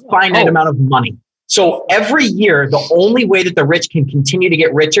 There's not a finite amount of money. So every year, the only way that the rich can continue to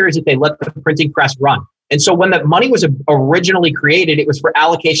get richer is if they let the printing press run. And so when the money was originally created, it was for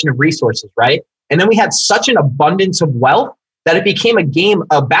allocation of resources, right? And then we had such an abundance of wealth that it became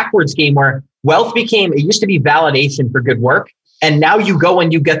a backwards game where wealth it used to be validation for good work. And now you go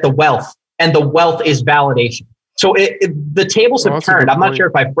and you get the wealth, and the wealth is validation. So the tables have turned. I'm not sure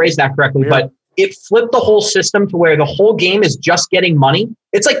if I phrased that correctly, but it flipped the whole system to where the whole game is just getting money.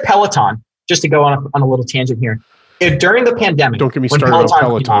 It's like Peloton, just to go on a little tangent here. During the pandemic, don't get me started on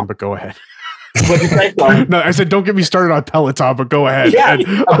Peloton, but go ahead. What'd you say? No, I said don't get me started on Peloton, but go ahead. Yeah,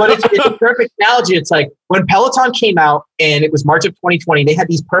 but it's a perfect analogy. It's like when Peloton came out and it was March of 2020, they had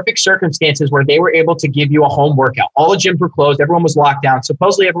these perfect circumstances where they were able to give you a home workout. All the gyms were closed. Everyone was locked down.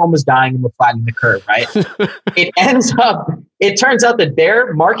 Supposedly everyone was dying and we're flattening the curve, right? It turns out that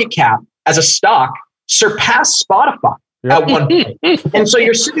their market cap as a stock surpassed Spotify. At one point. And so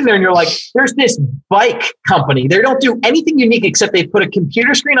you're sitting there and you're like, there's this bike company. They don't do anything unique except they put a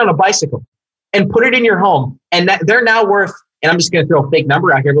computer screen on a bicycle and put it in your home. And they're now worth, and I'm just going to throw a fake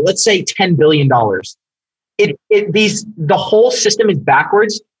number out here, but let's say $10 billion. The whole system is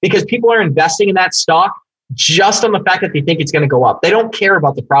backwards because people are investing in that stock just on the fact that they think it's going to go up. They don't care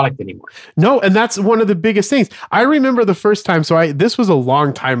about the product anymore. No, and that's one of the biggest things. I remember the first time. This was a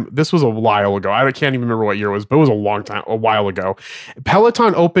while ago. I can't even remember what year it was, but it was a while ago.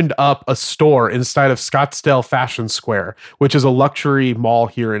 Peloton opened up a store inside of Scottsdale Fashion Square, which is a luxury mall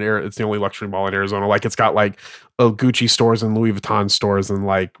here in Arizona. It's the only luxury mall in Arizona. Like it's got like Gucci stores and Louis Vuitton stores and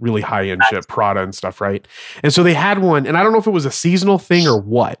like really high-end shit, Prada and stuff, right? And so they had one, and I don't know if it was a seasonal thing or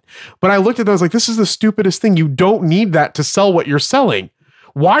what, but I looked at that, I was like, this is the stupidest thing. You don't need that to sell what you're selling.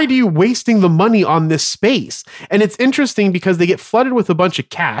 Why do you wasting the money on this space? And it's interesting because they get flooded with a bunch of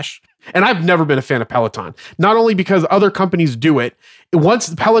cash. And I've never been a fan of Peloton, not only because other companies do it.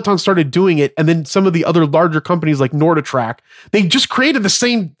 Once Peloton started doing it, and then some of the other larger companies like NordicTrack, they just created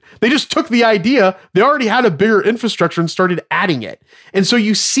they just took the idea. They already had a bigger infrastructure and started adding it. And so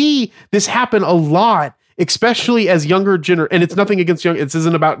you see this happen a lot, especially as younger and it's nothing against it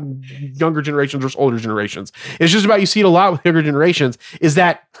isn't about younger generations versus older generations. It's just about, you see it a lot with younger generations, is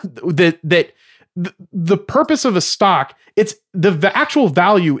that the purpose of a stock, it's the actual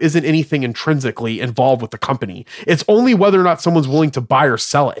value isn't anything intrinsically involved with the company. It's only whether or not someone's willing to buy or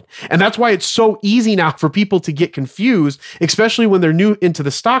sell it. And that's why it's so easy now for people to get confused, especially when they're new into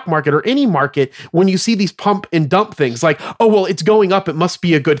the stock market or any market, when you see these pump and dump things like, oh, well, it's going up, it must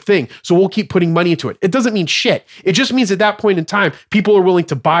be a good thing, so we'll keep putting money into it. It doesn't mean shit. It just means at that point in time, people are willing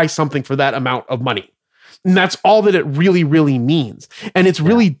to buy something for that amount of money. And that's all that it really, really means. And it's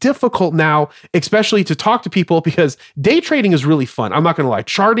really difficult now, especially to talk to people, because day trading is really fun. I'm not going to lie.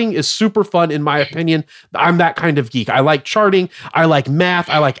 Charting is super fun, in my opinion. I'm that kind of geek. I like charting. I like math.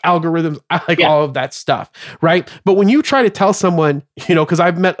 I like algorithms. I like all of that stuff, right? But when you try to tell someone, because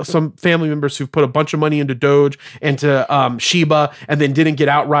I've met some family members who've put a bunch of money into Doge and to Shiba and then didn't get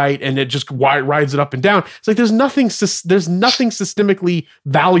outright, and it just rides it up and down. It's like there's nothing systemically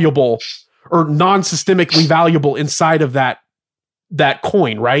valuable or non-systemically valuable inside of that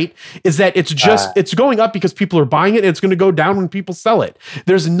coin, right? Is that it's just, it's going up because people are buying it, and it's going to go down when people sell it.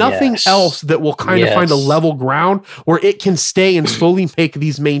 There's nothing else that will kind of find a level ground where it can stay and slowly make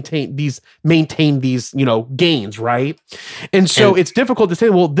maintain these, gains, right? And so it's difficult to say,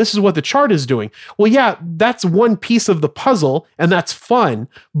 well, this is what the chart is doing. Well, yeah, that's one piece of the puzzle, and that's fun,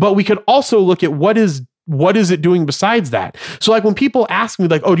 but we could also look at what is it doing besides that? So like when people ask me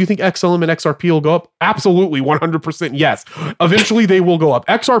like, oh, do you think XLM and XRP will go up? Absolutely. 100% yes. Eventually they will go up.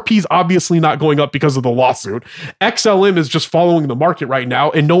 XRP is obviously not going up because of the lawsuit. XLM is just following the market right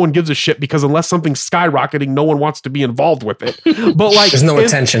now, and no one gives a shit because unless something's skyrocketing, no one wants to be involved with it. But like, there's no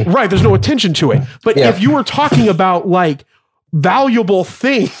attention. Right. There's no attention to it. But if you were talking about like valuable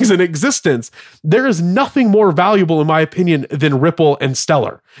things in existence, there is nothing more valuable, in my opinion, than Ripple and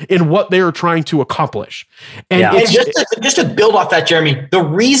Stellar in what they are trying to accomplish. And just to build off that, Jeremy, the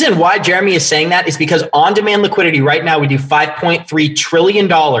reason why Jeremy is saying that is because on-demand liquidity right now, we do $5.3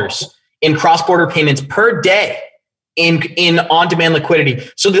 trillion in cross-border payments per day. in on-demand liquidity.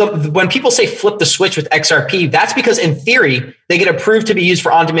 So when people say flip the switch with XRP, that's because in theory, they get approved to be used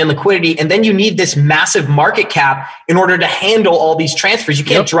for on-demand liquidity. And then you need this massive market cap in order to handle all these transfers. You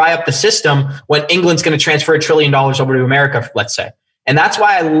can't dry up the system when England's going to transfer $1 trillion over to America, let's say. And that's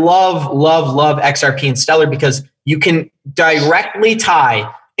why I love XRP and Stellar, because you can directly tie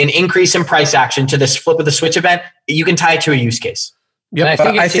an increase in price action to this flip of the switch event. You can tie it to a use case. Yeah,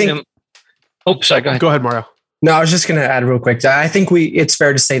 I think sorry, go ahead. Go ahead, Mario. No, I was just going to add real quick. I think it's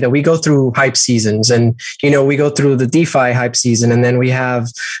fair to say that we go through hype seasons, and, we go through the DeFi hype season, and then we have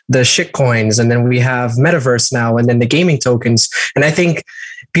the shit coins, and then we have metaverse now, and then the gaming tokens. And I think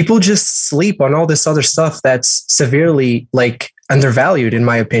people just sleep on all this other stuff that's severely undervalued, in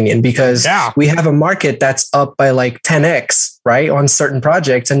my opinion, because we have a market that's up by 10x, right, on certain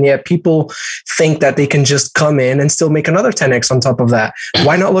projects. And yet people think that they can just come in and still make another 10x on top of that.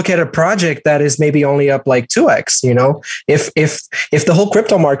 Why not look at a project that is maybe only up 2x? If the whole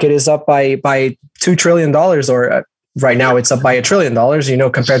crypto market is up by $2 trillion, or right now it's up by $1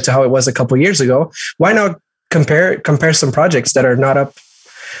 trillion, compared to how it was a couple of years ago, why not compare some projects that are not up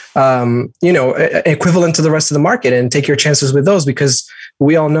equivalent to the rest of the market, and take your chances with those? Because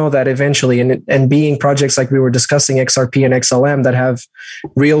we all know that eventually, and being projects like we were discussing, XRP and XLM, that have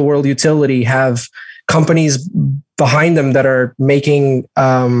real world utility, have companies behind them that are making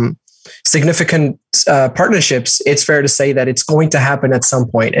significant partnerships, it's fair to say that it's going to happen at some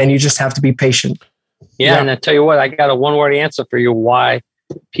point, and you just have to be patient. Yeah. And I tell you what, I got a one-word answer for you why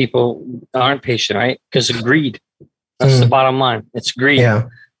people aren't patient, right? Because of greed. That's the bottom line. It's greed,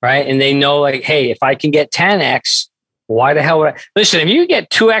 right? And they know, hey, if I can get 10x, why the hell would I? Listen, if you get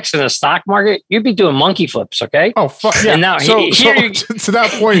 2x in the stock market, you'd be doing monkey flips, okay? Oh, fuck yeah. And now, to that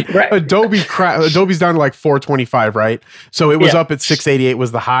point, right. Adobe's down to 425, right? So it was up at 688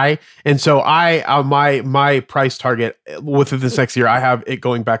 was the high. And so my price target within this next year, I have it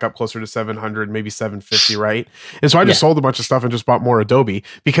going back up closer to 700, maybe 750, right? And so I just sold a bunch of stuff and just bought more Adobe,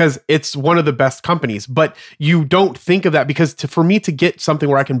 because it's one of the best companies. But you don't think of that, because for me to get something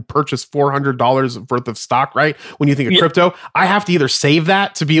where I can purchase $400 worth of stock, right? When you think of crypto, I have to either save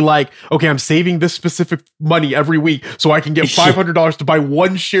that to be okay, I'm saving this specific money every week so I can get $500 to buy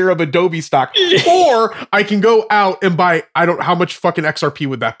one share of Adobe stock, or I can go out and buy, how much fucking XRP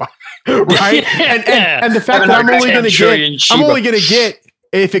would that buy? Right? And the fact that I'm only going to get,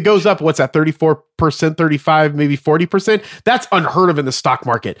 if it goes up, what's that, 34%, 35, maybe 40%? That's unheard of in the stock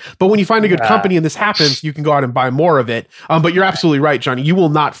market. But when you find a good company and this happens, you can go out and buy more of it. But you're absolutely right, Johnny. You will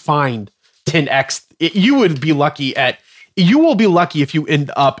not find 10x. You will be lucky if you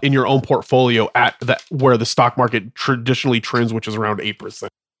end up in your own portfolio at where the stock market traditionally trends, which is around 8%.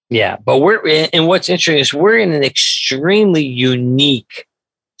 Yeah, but what's interesting is we're in an extremely unique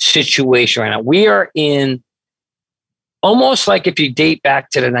situation right now. We are in almost like if you date back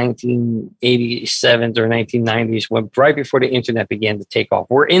to the 1987s or 1990s, when right before the internet began to take off.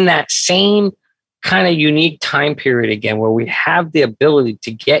 We're in that same kind of unique time period again, where we have the ability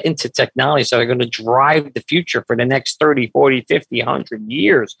to get into technologies that are going to drive the future for the next 30, 40, 50, 100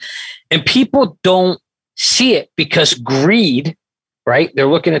 years. And people don't see it because greed, right? They're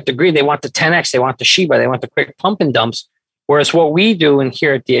looking at the greed. They want the 10x, they want the Shiba, they want the quick pump and dumps. Whereas what we do in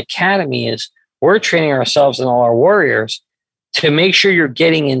here at the Academy is we're training ourselves and all our warriors to make sure you're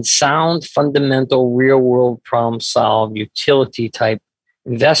getting in sound, fundamental, real world problem solve, utility type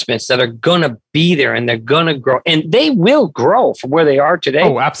investments that are going to be there, and they're going to grow, and they will grow from where they are today.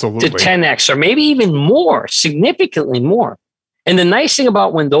 Oh, absolutely. To 10x or maybe even more, significantly more. And the nice thing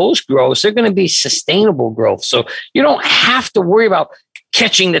about when those grow is they're going to be sustainable growth. So you don't have to worry about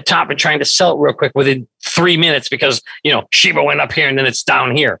catching the top and trying to sell it real quick within 3 minutes because, Shiba went up here and then it's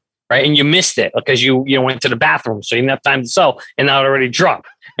down here, right? And you missed it because you went to the bathroom, so you didn't have time to sell, and now it already dropped,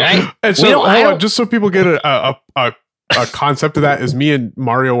 right? And so just so people get a concept of that, is me and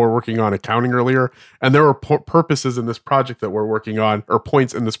Mario were working on accounting earlier, and there were purposes in this project that we're working on, or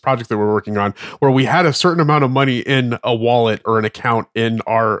points in this project that we're working on, where we had a certain amount of money in a wallet or an account in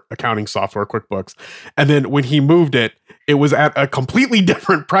our accounting software, QuickBooks. And then when he moved it, it was at a completely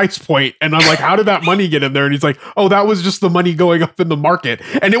different price point. And I'm like, how did that money get in there? And he's like, oh, that was just the money going up in the market.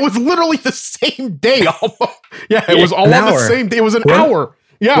 And it was literally the same day almost. Yeah, it was all on the same day. It was an hour.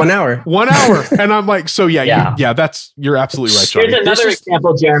 Yeah. 1 hour. 1 hour. And I'm like, so you're absolutely right, Johnny. Here's another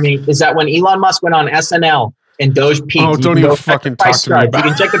example, Jeremy, is that when Elon Musk went on SNL and Doge peaked. Oh, don't even fucking talk to me about it.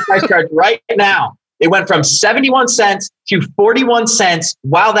 You can check the price chart right now. It went from 71 cents to 41 cents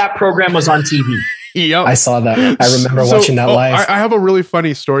while that program was on TV. Yep. I saw that. I remember watching that live. I have a really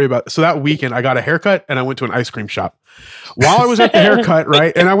funny story about. So that weekend, I got a haircut and I went to an ice cream shop. While I was at the haircut,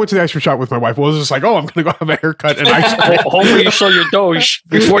 right, and I went to the ice cream shop with my wife. Well, I was just like, I'm going to go have a haircut and ice cream. Hopefully, you show your Doge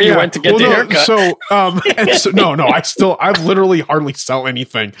before you went to get the haircut. I literally hardly sell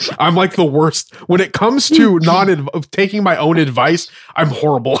anything. I'm like the worst when it comes to taking my own advice. I'm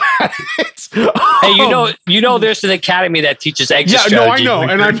horrible at it. Hey, you know, there's an academy that teaches exit strategy. No, I know,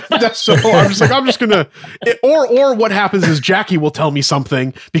 and I'm just gonna. Or what happens is Jackie will tell me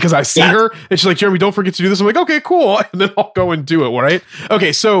something because I see her, and she's like, Jeremy, don't forget to do this. I'm like, okay, cool, and then I'll go and do it. Right?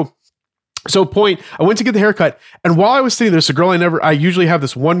 Okay, so I went to get the haircut, and while I was sitting there, this a girl I usually have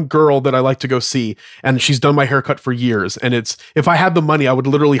this one girl that I like to go see, and she's done my haircut for years. And if I had the money, I would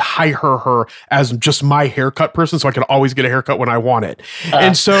literally hire her as just my haircut person, so I could always get a haircut when I want it.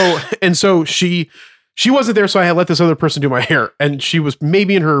 And so she wasn't there, so I had let this other person do my hair, and she was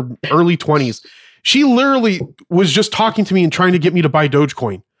maybe in her early 20s. She literally was just talking to me and trying to get me to buy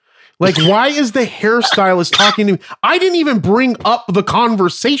Dogecoin. Like, why is the hairstylist talking to me? I didn't even bring up the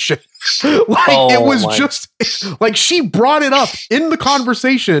conversation. It was just like she brought it up in the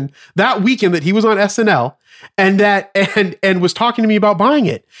conversation that weekend that he was on SNL and was talking to me about buying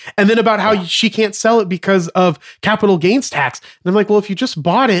it. And then about how she can't sell it because of capital gains tax. And I'm like, well, if you just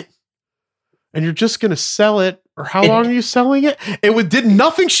bought it and you're just going to sell it, or how long are you selling it?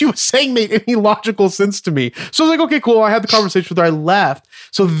 Nothing she was saying made any logical sense to me. So I was like, okay, cool. I had the conversation with her. I left.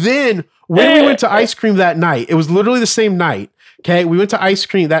 So then when we went to ice cream that night, it was literally the same night. Okay. We went to ice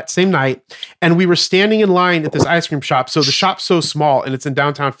cream that same night and we were standing in line at this ice cream shop. So the shop's so small and it's in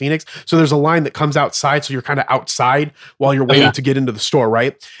downtown Phoenix. So there's a line that comes outside. So you're kind of outside while you're waiting to get into the store.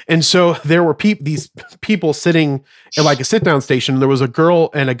 Right. And so there were these people sitting at like a sit down station. And there was a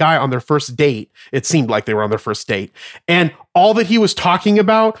girl and a guy on their first date. It seemed like they were on their first date. And all that he was talking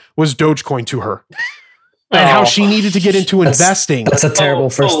about was Dogecoin to her. And how she needed to get into investing. That's a terrible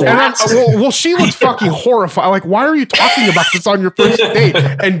first date. Well, she looked fucking horrified. Like, why are you talking about this on your first date?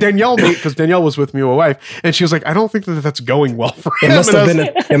 And Danielle, because Danielle was with me, my wife, and she was like, I don't think that's going well for him. It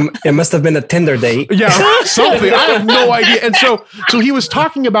must have been a Tinder date. Yeah, something. I have no idea. And so he was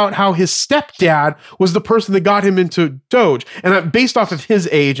talking about how his stepdad was the person that got him into Doge. And based off of his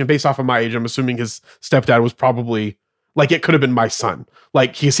age and based off of my age, I'm assuming his stepdad was probably like, it could have been my son.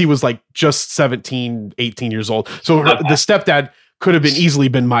 Like, he was like just 17, 18 years old. So the stepdad could have easily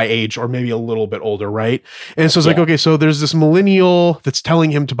been my age or maybe a little bit older, right? And so it's like, okay, so there's this millennial that's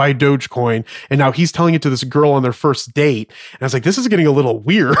telling him to buy Dogecoin, and now he's telling it to this girl on their first date. And I was like, this is getting a little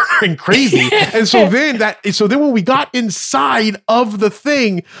weird and crazy. And so then when we got inside of the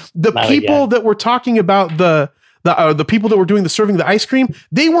thing, the people that were talking about the people that were doing the serving the ice cream,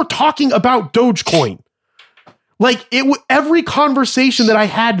 they were talking about Dogecoin. Like every conversation that I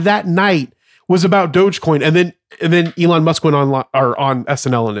had that night was about Dogecoin, and then Elon Musk went on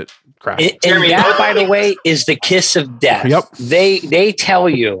SNL and it crashed. And that, by the way, is the kiss of death. Yep. They tell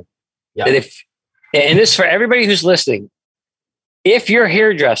you that and this for everybody who's listening, if your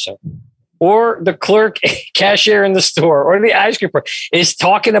hairdresser or the clerk, cashier in the store, or the ice cream person is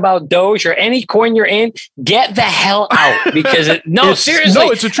talking about Doge or any coin you're in, get the hell out, because seriously,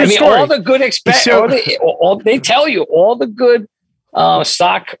 it's a true story. All the good they tell you, all the good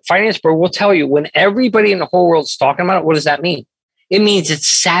stock finance bro will tell you, when everybody in the whole world is talking about it, what does that mean? It means it's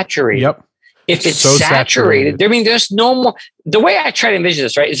saturated. Yep. If it's so saturated, there's no more. The way I try to envision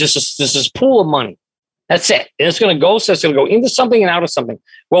this, right, is just this pool of money. That's it. And it's going to go. So it's going to go into something and out of something.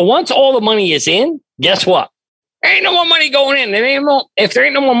 Well, once all the money is in, guess what? There ain't no more money going in. If there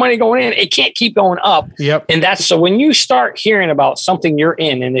ain't no more money going in, it can't keep going up. Yep. And that's so when you start hearing about something you're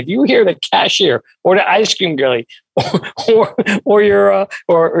in, and if you hear the cashier or the ice cream girlie or your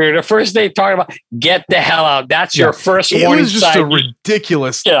or the first day talking about, get the hell out. That's your first warning. It was just a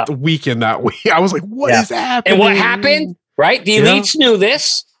ridiculous weekend that week. I was like, what is happening? And what happened? Right? The elites knew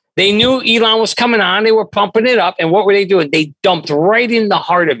this. They knew Elon was coming on. They were pumping it up. And what were they doing? They dumped right in the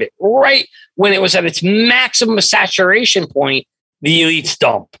heart of it. Right when it was at its maximum saturation point, the elites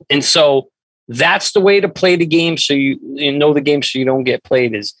dump. And so that's the way to play the game. So you know the game so you don't get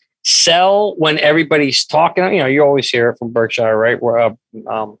played is sell when everybody's talking. You know, you always hear it from Berkshire, right? Where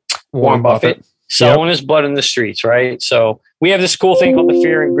Warren Buffett selling his blood in the streets, right? So we have this cool thing called the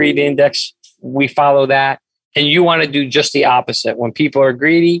Fear and Greed Index. We follow that. And you want to do just the opposite. When people are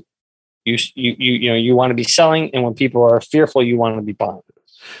greedy, you want to be selling, and when people are fearful, you want to be buying.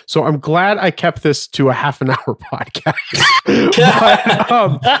 So I'm glad I kept this to a half an hour podcast.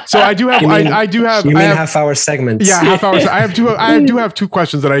 But, so I do have, I do have, You mean have, half-hour segments? Yeah, half hours. I do have two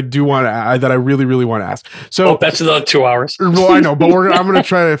questions that I do want to, that I really, really want to ask. So that's another 2 hours. Well, I know, but I'm going to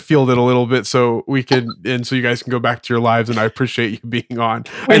try to field it a little bit so we can, and so you guys can go back to your lives. And I appreciate you being on.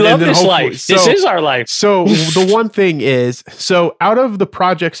 We love this life. This is our life. So the one thing is, so out of the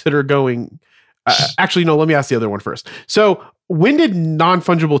projects that are going, actually, no, let me ask the other one first. So when did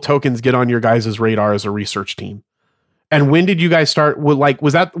non-fungible tokens get on your guys' radar as a research team? And when did you guys start with, like,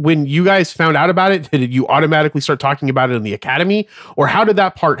 was that when you guys found out about it? Did you automatically start talking about it in the academy, or how did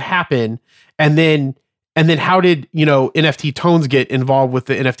that part happen? And then how did, NFT Tones get involved with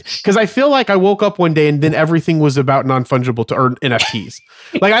the NFT? Because I feel like I woke up one day and then everything was about non-fungible or NFTs.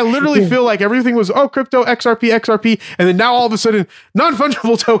 Like, I literally feel like everything was, crypto, XRP. And then now all of a sudden,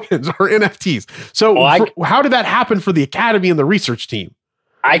 non-fungible tokens or NFTs. So how did that happen for the academy and the research team?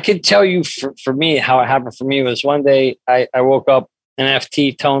 I could tell you for me, how it happened for me was one day I woke up,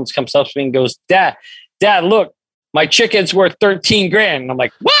 NFT Tones comes up to me and goes, Dad, look, my chicken's worth 13 grand. And I'm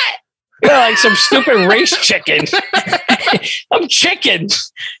like, what? You're like some stupid race chicken. I'm chicken.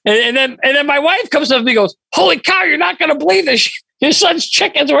 And then my wife comes up to me and goes, holy cow, you're not going to believe this. Your son's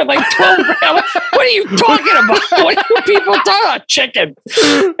chicken's worth like 12 grand. Like, what are you talking about? What are people talking about? Chicken.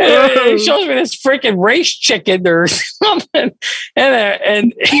 And he shows me this freaking race chicken or something.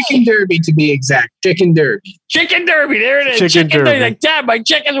 And Chicken Derby, to be exact. Chicken Derby. Chicken Derby. There it is. Chicken Derby. Like, Dad, my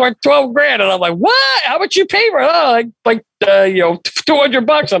chicken's worth 12 grand. And I'm like, what? How much you pay for it? Oh, like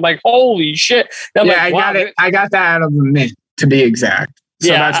 $200. I'm like, holy shit. And I'm got it. I got that out of the mint, to be exact. So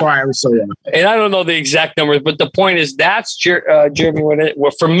that's why I was so young. And I don't know the exact numbers, but the point is that's Jeremy.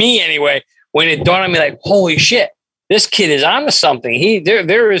 For me anyway, when it dawned on me, like, holy shit, this kid is onto something.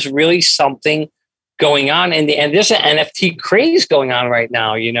 There is really something going on, and there's an NFT craze going on right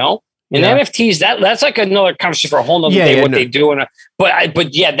now. And NFTs that's like another conversation for a whole nother day. They do, but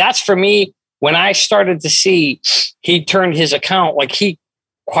that's for me. When I started to see, he turned his account, like he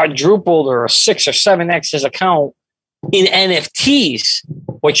quadrupled or 6 or 7x his account in NFTs,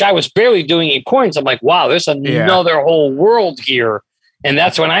 which I was barely doing in coins. I'm like, wow, there's another whole world here. And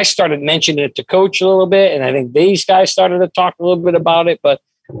that's when I started mentioning it to Coach a little bit. And I think these guys started to talk a little bit about it. But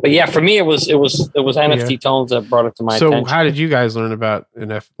yeah, for me, it was NFT Tones that brought it to my attention. So how did you guys learn about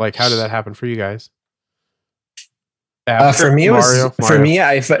NFT? Like, how did that happen for you guys? For me,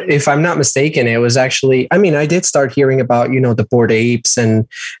 if I'm not mistaken, it was actually, I did start hearing about, the Bored Apes and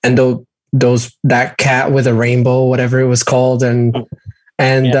that cat with a rainbow, whatever it was called.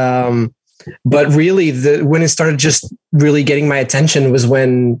 But really when it started just really getting my attention was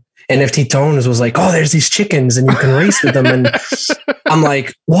when NFT Tones was like, oh, there's these chickens and you can race with them. And I'm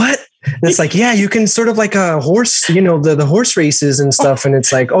like, what? And it's like, yeah, you can sort of like a horse, the horse races and stuff. And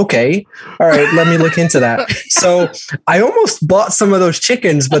it's like, okay, all right, let me look into that. So I almost bought some of those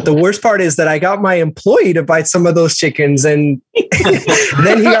chickens, but the worst part is that I got my employee to buy some of those chickens. And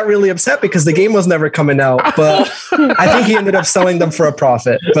then he got really upset because the game was never coming out. But I think he ended up selling them for a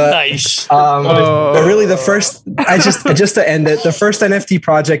profit. But, nice. But really just to end it, the first NFT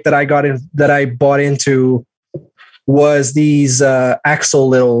project that I bought into was these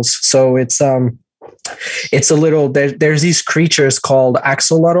axolotls. So it's a little there's these creatures called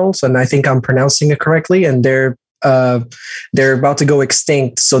axolotls, and I think I'm pronouncing it correctly, and they're about to go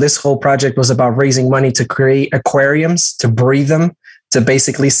extinct. So this whole project was about raising money to create aquariums to breed them, to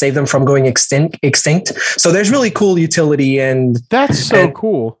basically save them from going extinct. So there's really cool utility, and that's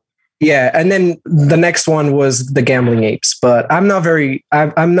cool. Yeah, and then the next one was the gambling apes, but I'm not very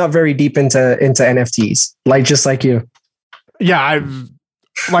deep into NFTs, just like you. Yeah,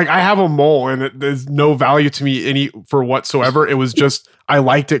 I have a mole, and there's no value to me for whatsoever. It was just I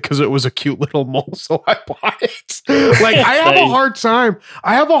liked it because it was a cute little mole, so I bought it. Like, I have a hard time.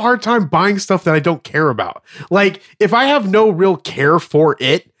 I have a hard time buying stuff that I don't care about. Like, if I have no real care for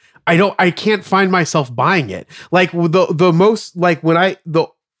it, I can't find myself buying it. Like the most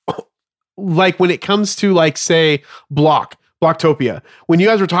when it comes to, like, say, Blocktopia, when you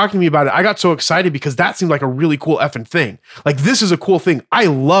guys were talking to me about it, I got so excited because that seemed like a really cool effing thing. Like, this is a cool thing. I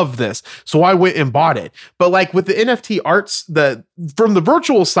love this. So I went and bought it. But like with the NFT arts, from the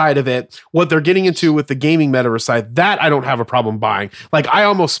virtual side of it, what they're getting into with the gaming metaverse side, that I don't have a problem buying. Like, I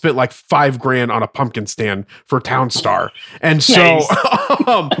almost spent like $5,000 on a pumpkin stand for Townstar. And so,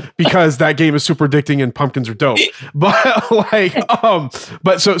 because that game is super addicting and pumpkins are dope. But like,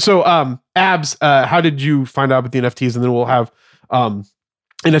 Abs, how did you find out about the NFTs? And then we'll have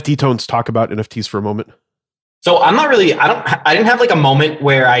NFT Tones talk about NFTs for a moment. So I'm not really, I didn't have like a moment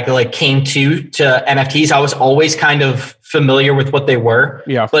where I like came to NFTs. I was always kind of familiar with what they were.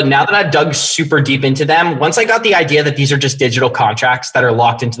 Yeah. But now that I've dug super deep into them, once I got the idea that these are just digital contracts that are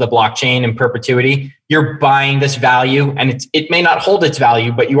locked into the blockchain in perpetuity, you're buying this value, and it may not hold its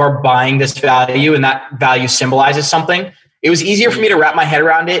value, but you are buying this value, and that value symbolizes something. It was easier for me to wrap my head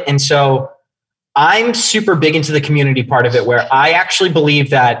around it. And so I'm super big into the community part of it, where I actually believe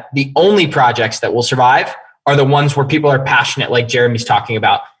that the only projects that will survive are the ones where people are passionate, like Jeremy's talking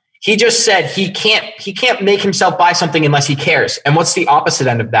about. He just said he can't make himself buy something unless he cares. And what's the opposite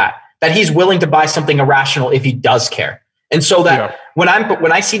end of that? That he's willing to buy something irrational if he does care. And so that when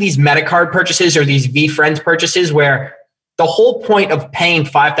I see these MetaCard purchases or these VFriends purchases where the whole point of paying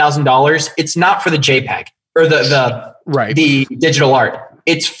 $5,000, it's not for the JPEG or the digital art.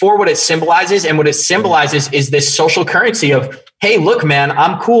 It's for what it symbolizes. And what it symbolizes is this social currency of, hey, look, man,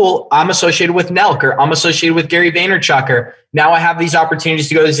 I'm cool. I'm associated with Nelk, or I'm associated with Gary Vaynerchuk, or now I have these opportunities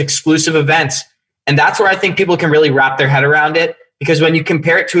to go to these exclusive events. And that's where I think people can really wrap their head around it. Because when you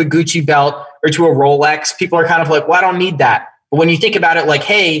compare it to a Gucci belt or to a Rolex, people are kind of like, well, I don't need that. But when you think about it like,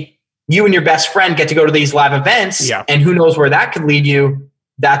 hey, you and your best friend get to go to these live events, and who knows where that could lead you,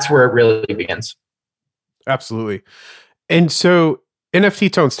 that's where it really begins. Absolutely. And so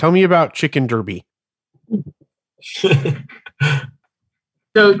NFT Tones, tell me about Chicken Derby.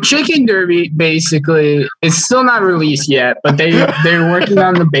 So Chicken Derby, basically, it's still not released yet, but they're working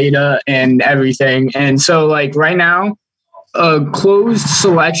on the beta and everything. And so like right now, a closed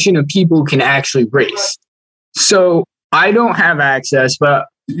selection of people can actually race. So I don't have access, but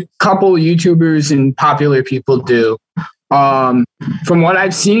a couple YouTubers and popular people do. From what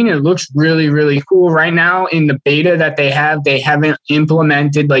I've seen, it looks really, really cool. Right now in the beta that they haven't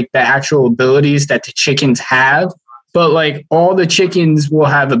implemented like the actual abilities that the chickens have. But like all the chickens will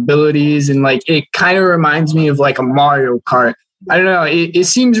have abilities, and like it kind of reminds me of like a Mario Kart. I don't know. It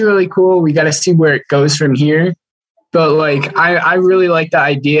seems really cool. We got to see where it goes from here. But like I really like the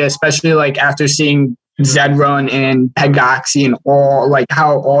idea, especially like after seeing Zedrun and Pegaxi and all like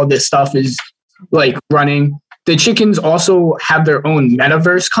how all this stuff is like running. The chickens also have their own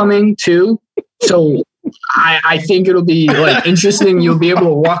metaverse coming too. So I think it'll be like interesting. You'll be able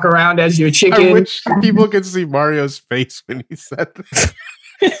to walk around as your chicken. I wish people could see Mario's face when he said this.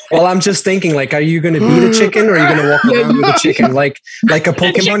 Well, I'm just thinking, like, are you going to be the chicken, or are you going to walk around with a chicken, like a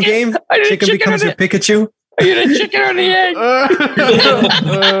Pokemon game? Chicken becomes your Pikachu. Are you the chicken or the egg?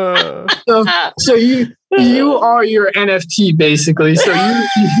 So you are your NFT basically. So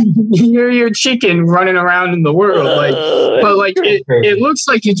you're your chicken running around in the world, like. But like it looks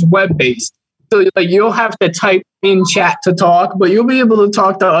like it's web based. So like you'll have to type in chat to talk, but you'll be able to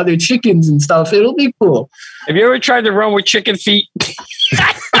talk to other chickens and stuff. It'll be cool. Have you ever tried to run with chicken feet?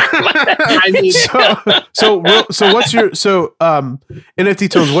 I mean, so what's your NFT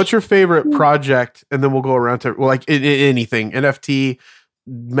Tones? What's your favorite project? And then we'll go around to like anything NFT,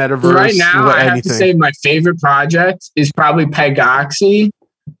 metaverse. Right now, I have anything. to say my favorite project is probably Pegaxi,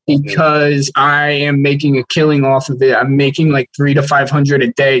 because I am making a killing off of it. I'm making like 300 to 500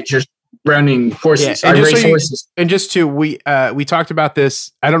 a day just running horses. Yeah, I race horses. And just to we talked about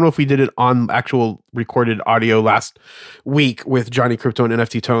this. I don't know if we did it on actual recorded audio last week with Johnny Crypto and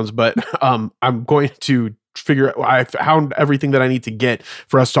NFT Tones, but I'm going to figure out. I found everything that I need to get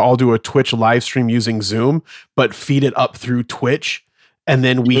for us to all do a Twitch live stream using Zoom, but feed it up through Twitch. And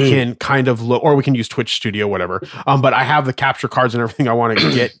then we can kind of look, or we can use Twitch Studio, whatever. But I have the capture cards and everything I want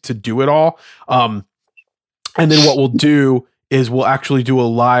to get to do it all. And then what we'll do is we'll actually do a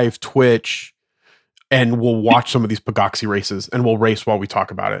live Twitch, and we'll watch some of these Pegaxi races, and we'll race while we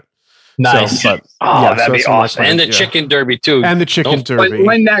talk about it. Nice. So, that'd be awesome. And the chicken derby too. And the chicken derby.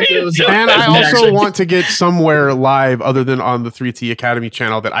 When that goes up, and I also want to get somewhere live other than on the 3T Academy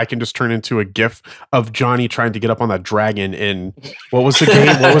channel that I can just turn into a GIF of Johnny trying to get up on that dragon in what was the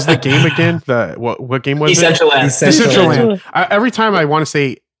game? What was the game again? What game was it? Decentraland. Every time I want to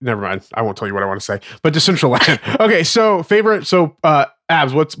say, never mind. I won't tell you what I want to say. But Decentraland. Okay, so favorite. So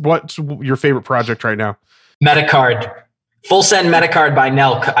Abs, what's your favorite project right now? MetaCard. Full Send MetaCard by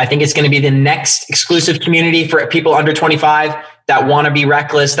Nelk. I think it's going to be the next exclusive community for people under 25 that want to be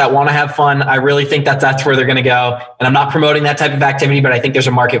reckless, that want to have fun. I really think that's where they're going to go. And I'm not promoting that type of activity, but I think there's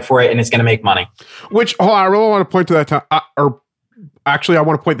a market for it and it's going to make money. Which, hold on, I really want to point to that Actually, I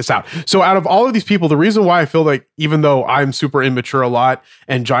want to point this out. So out of all of these people, the reason why I feel like, even though I'm super immature a lot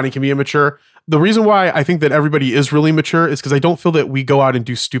and Johnny can be immature, the reason why I think that everybody is really mature is because I don't feel that we go out and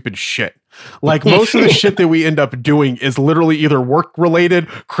do stupid shit. Like most of the shit that we end up doing is literally either work related,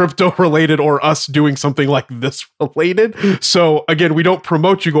 crypto related, or us doing something like this related. So again, we don't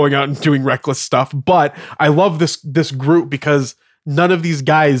promote you going out and doing reckless stuff, but I love this group because none of these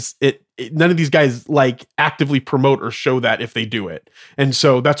guys like actively promote or show that if they do it. And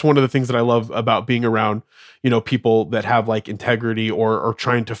so that's one of the things that I love about being around, people that have like integrity or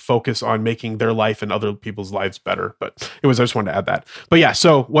trying to focus on making their life and other people's lives better. But I just wanted to add that. But yeah,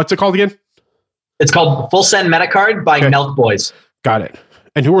 so what's it called again? It's called Full Send Metacard by Milk Boys. Got it.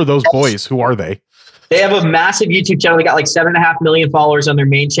 And who are those boys? Who are they? They have a massive YouTube channel. They got like 7.5 million followers on their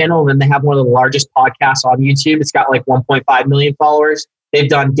main channel. And then they have one of the largest podcasts on YouTube. It's got like 1.5 million followers. They've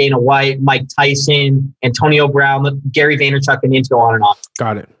done Dana White, Mike Tyson, Antonio Brown, Gary Vaynerchuk, and names go on and on.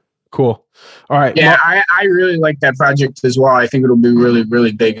 Got it. Cool. All right. Yeah, I really like that project as well. I think it'll be really,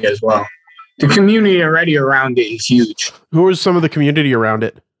 really big as well. The community already around it is huge. Who is some of the community around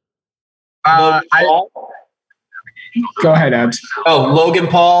it? Go ahead, Abs. Oh, Logan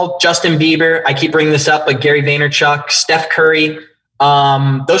Paul, Justin Bieber. I keep bringing this up, but Gary Vaynerchuk, Steph Curry.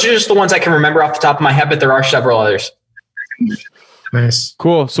 Those are just the ones I can remember off the top of my head, but there are several others. Nice.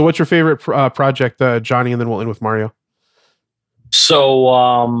 Cool. So what's your favorite project, Johnny? And then we'll end with Mario.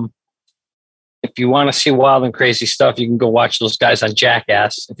 So if you want to see wild and crazy stuff, you can go watch those guys on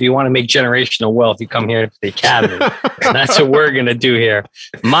Jackass. If you want to make generational wealth, you come here to the Academy. And that's what we're going to do here.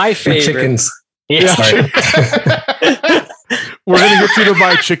 My favorite. Chickens. Yeah. We're going to get you to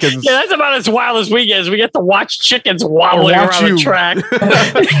buy chickens. Yeah, that's about as wild as we get. We get to watch chickens wobbling around the track.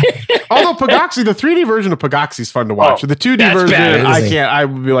 Although Pagaxi, the 3D version of Pagaxi is fun to watch. The 2D version, I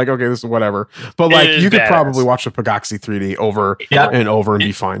would be like, okay, this is whatever. But like, you could probably watch the Pagaxi 3D over and over and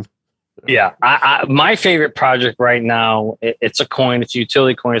be fine. Yeah. My favorite project right now, it's a coin. It's a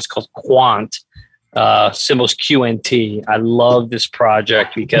utility coin. It's called Quant. Symbols QNT. I love this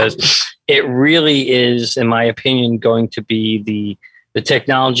project because it really is, in my opinion, going to be the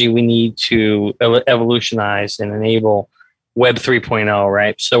technology we need to evolutionize and enable Web 3.0,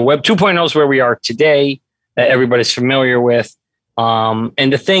 right? So Web 2.0 is where we are today, that everybody's familiar with.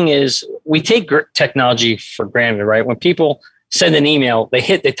 And the thing is, we take technology for granted, right? When people send an email, they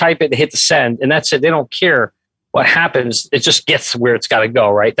type it, they hit the send, and that's it. They don't care what happens. It just gets where it's got to go,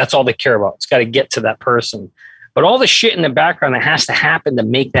 right? That's all they care about. It's got to get to that person. But all the shit in the background that has to happen to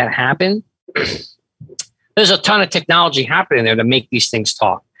make that happen, there's a ton of technology happening there to make these things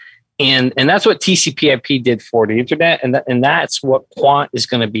talk. And that's what TCP/IP did for the internet. And that's what Quant is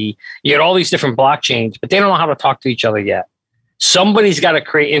going to be. You get all these different blockchains, but they don't know how to talk to each other yet. Somebody's got to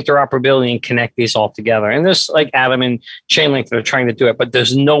create interoperability and connect these all together. And there's like Atom and Chainlink that are trying to do it, but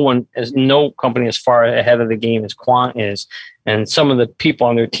there's no company as far ahead of the game as Quant is. And some of the people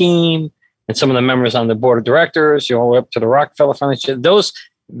on their team and some of the members on the board of directors, all the way up to the Rockefeller Foundation, that's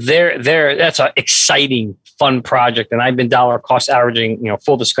an exciting, fun project. And I've been dollar cost averaging,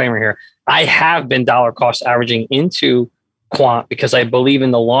 full disclaimer here, I have been dollar cost averaging into Quant because I believe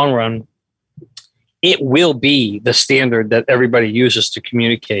in the long run, it will be the standard that everybody uses to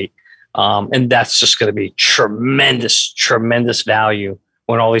communicate. And that's just going to be tremendous, tremendous value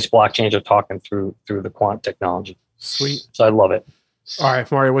when all these blockchains are talking through the Quant technology. Sweet. So I love it. All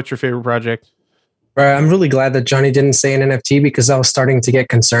right, Mario, what's your favorite project? I'm really glad that Johnny didn't say an NFT because I was starting to get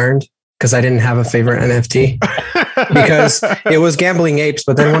concerned because I didn't have a favorite NFT because it was Gambling Apes.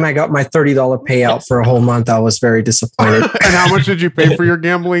 But then when I got my $30 payout for a whole month, I was very disappointed. And how much did you pay for your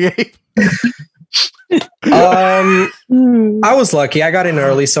Gambling Ape? I was lucky. I got in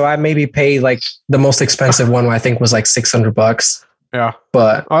early, so I maybe paid like the most expensive one. I think was like $600. Yeah,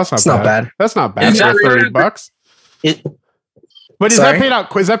 but that's not bad. That's not bad for $30. But is that paid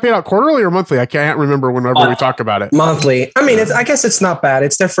out? Is that paid out quarterly or monthly? I can't remember. Whenever we talk about it, monthly. I mean, I guess it's not bad.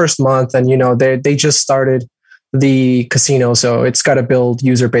 It's their first month, and they just started the casino, so it's got to build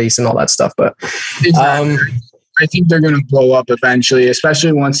user base and all that stuff. But I think they're going to blow up eventually,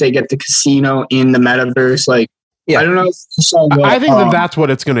 especially once they get the casino in the metaverse. Like, yeah. I don't know if you saw I think that's what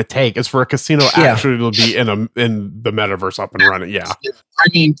it's going to take is for a casino actually to be in the metaverse up and running. Yeah. I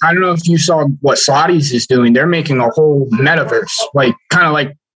mean, I don't know if you saw what Saudis is doing. They're making a whole metaverse, like kind of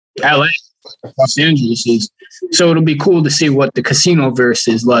like LA, Los Angeles is. So it'll be cool to see what the casino verse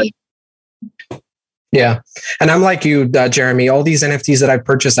is like. Yeah. And I'm like you, Jeremy, all these NFTs that I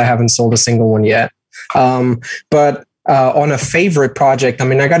purchased, I haven't sold a single one yet. But on a favorite project, I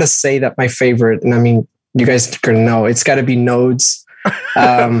mean, I got to say that my favorite, and I mean, you guys are going to know, it's got to be Nodes.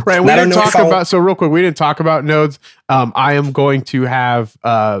 Right. We didn't talk about, so real quick, we didn't talk about Nodes. I am going to have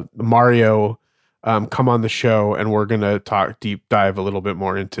Mario come on the show and we're going to deep dive a little bit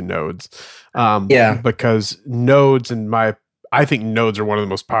more into Nodes. Because Nodes and I think nodes are one of the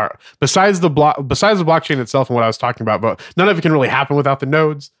most powerful, besides the blockchain itself and what I was talking about, but none of it can really happen without the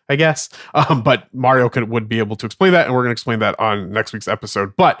nodes, I guess. But Mario would be able to explain that, and we're going to explain that on next week's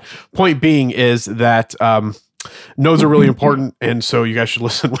episode. But point being is that nodes are really important, and so you guys should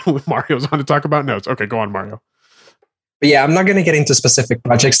listen when Mario's on to talk about nodes. Okay, go on, Mario. But yeah, I'm not going to get into specific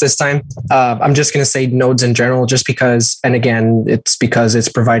projects this time. I'm just going to say nodes in general, just because, and again, it's because it's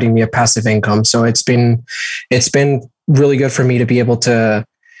providing me a passive income. So it's been really good for me to be able to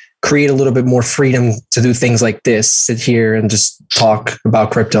create a little bit more freedom to do things like this, sit here and just talk about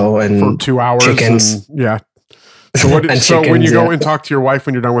crypto and for 2 hours. Chickens. And, yeah. So what? So when you go and talk to your wife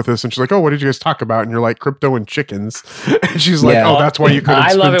when you're done with this, and she's like, "Oh, what did you guys talk about?" And you're like, "Crypto and chickens," and she's like, "Oh, that's why you couldn't."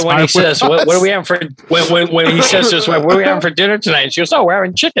 I love it when he says, "What are we having for?" When he says this, "What are we having for dinner tonight?" And she goes, "Oh, we're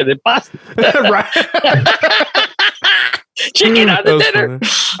having chicken and pasta." Right. Chicken on the dinner.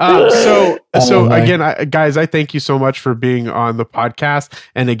 So again, guys, I thank you so much for being on the podcast.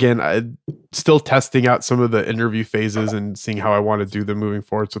 And again, still testing out some of the interview phases and seeing how I want to do them moving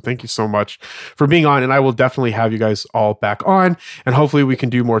forward. So thank you so much for being on. And I will definitely have you guys all back on. And hopefully we can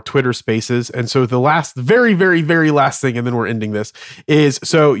do more Twitter spaces. And so the last, very, very, very last thing, and then we're ending this, is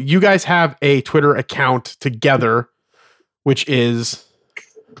so you guys have a Twitter account together, which is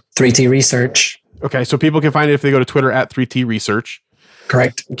 3T Research. Okay, so people can find it if they go to Twitter at 3T Research.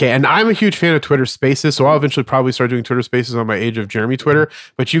 Correct. Okay, and I'm a huge fan of Twitter Spaces, so I'll eventually probably start doing Twitter Spaces on my Age of Jeremy Twitter.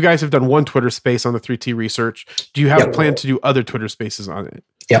 But you guys have done one Twitter Space on the 3T Research. Do you have a plan to do other Twitter Spaces on it?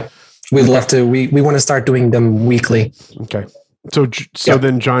 Yep. We'd love to. We want to start doing them weekly. Okay. So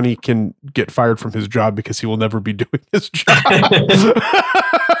then Johnny can get fired from his job because he will never be doing his job.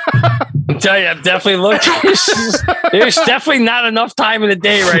 I'm telling you, I'm definitely looking. There's definitely not enough time in the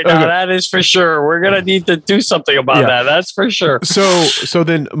day right now. Okay. That is for sure. We're gonna need to do something about that. That's for sure. So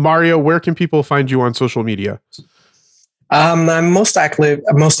then, Mario, where can people find you on social media? I'm most active.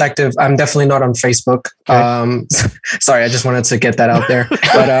 I'm definitely not on Facebook. Okay. Sorry, I just wanted to get that out there.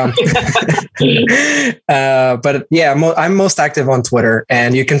 But yeah, I'm most active on Twitter,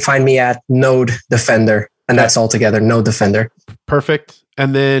 and you can find me at Node Defender, and that's all together. Node Defender. Perfect.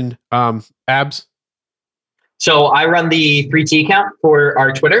 And then Abs. So I run the 3T account for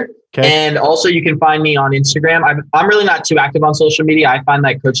our Twitter. Okay. And also you can find me on Instagram. I'm really not too active on social media. I find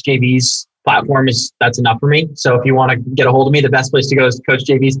that Coach JV's platform that's enough for me. So if you want to get a hold of me, the best place to go is Coach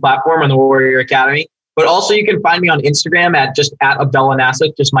JV's platform on the Warrior Academy. But also you can find me on Instagram at Abdullah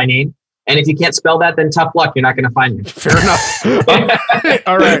Nasik, just my name. And if you can't spell that, then tough luck. You're not going to find me. Fair enough.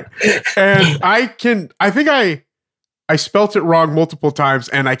 All right. And I think I spelt it wrong multiple times,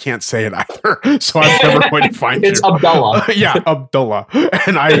 and I can't say it either. So I'm never going to find It's Abdullah. Yeah, Abdullah.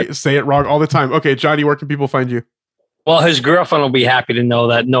 And I say it wrong all the time. Okay, Johnny, where can people find you? Well, his girlfriend will be happy to know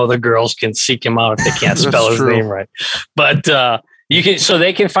that no other girls can seek him out if they can't spell his name right. But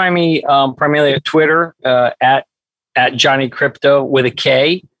they can find me primarily at Twitter at Johnny Crypto with a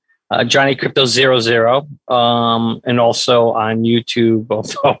K. Johnny Crypto 00, and also on YouTube.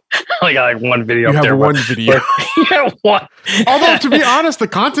 Although I got like one video. You up have there, one video. One. Although to be honest, the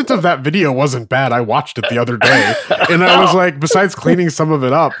content of that video wasn't bad. I watched it the other day, and I was like, besides cleaning some of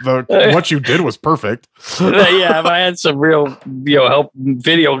it up, what you did was perfect. Yeah, if I had some real help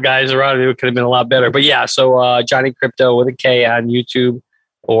video guys around, it could have been a lot better. But yeah, so Johnny Crypto with a K on YouTube.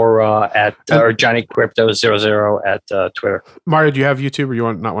 Or Johnny Crypto 00 at Twitter. Mario, do you have YouTube, or you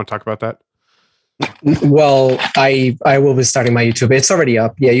not want to talk about that? Well, I will be starting my YouTube. It's already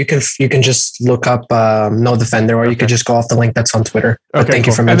up. Yeah, you can just look up Node Defender, or you could just go off the link that's on Twitter. But thank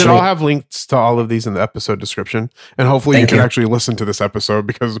you for mentioning. And then I'll have links to all of these in the episode description, and hopefully you can actually listen to this episode,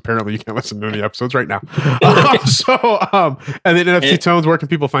 because apparently you can't listen to any episodes right now. And then NFT Tones, where can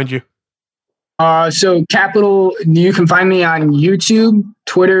people find you? So Capital, you can find me on YouTube,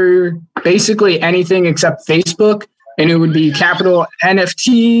 Twitter, basically anything except Facebook. And it would be Capital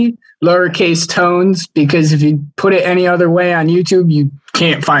NFT, lowercase tones, because if you put it any other way on YouTube, you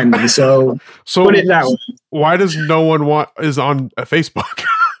can't find me. So put it that way. Why does no one is on Facebook?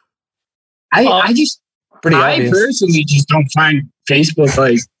 I personally just don't find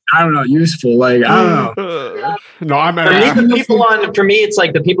Facebook useful. Like, I don't know. No, I'm for me, it's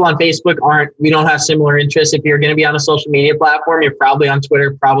like the people on Facebook we don't have similar interests. If you're going to be on a social media platform, you're probably on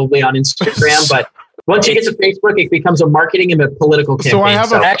Twitter, probably on Instagram, but once you get to Facebook, it becomes a marketing and a political campaign. So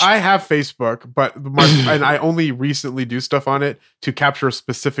I have Facebook, but and I only recently do stuff on it to capture a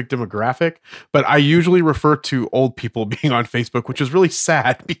specific demographic. But I usually refer to old people being on Facebook, which is really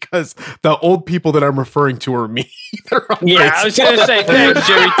sad, because the old people that I'm referring to are me. Facebook. I was going to say, thanks,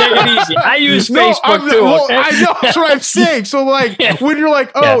 Jerry. Take it easy. I use Facebook too. Okay? I know, that's what I'm saying. So when you're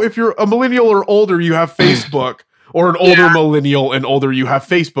like, if you're a millennial or older, you have Facebook. or an older millennial and older, you have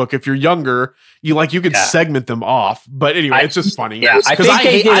Facebook. If you're younger, you could segment them off. But anyway, it's just funny. Yeah, because I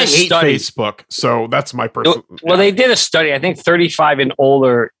hate Facebook. So that's my person. Well, they did a study. I think 35 and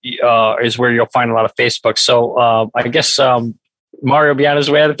older is where you'll find a lot of Facebook. So I guess Mario will be on his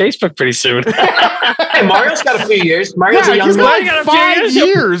way out of Facebook pretty soon. Hey, Mario's got a few years. Mario's a young he's guy. got 5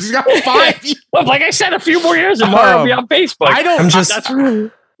 years. He's got 5 years. Well, like I said, a few more years and Mario will be on Facebook. By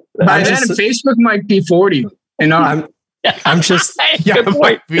then, Facebook might be 40. And I'm just good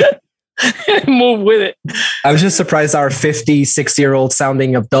point. Move with it. I'm just surprised our 56-year-old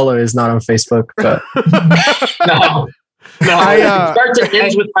sounding Abdullah is not on Facebook. But No, it starts and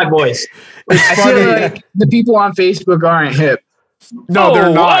ends with my voice. I feel like the people on Facebook aren't hip. No, they're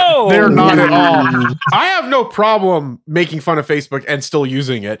not. Whoa. They're not at all. I have no problem making fun of Facebook and still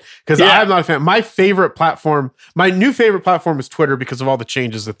using it because I'm not a fan. My favorite platform, my new favorite platform is Twitter because of all the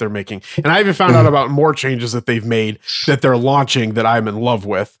changes that they're making. And I even found out about more changes that they've made that they're launching that I'm in love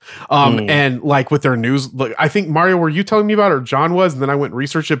with. And like with their news, I think Mario, were you telling me about it or John was, and then I went and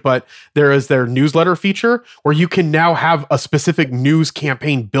researched it, but there is their newsletter feature where you can now have a specific news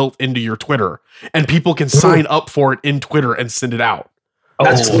campaign built into your Twitter and people can sign up for it in Twitter and send it out.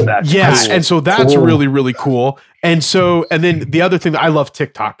 That's cool. Yeah, and so that's really, really cool. And so, and then the other thing, I love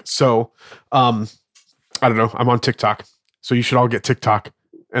TikTok. So, I don't know, I'm on TikTok. So you should all get TikTok.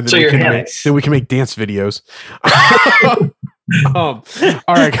 And then, then we can make dance videos. All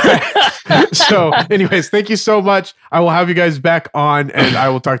right, guys. So anyways, thank you so much. I will have you guys back on and I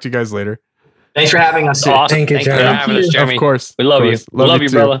will talk to you guys later. Thanks for having us. Awesome. Thank you, Jeremy. for having us, Jeremy. Of course. We love you. Love you,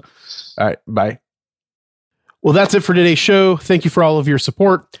 brother. All right, bye. Well, that's it for today's show. Thank you for all of your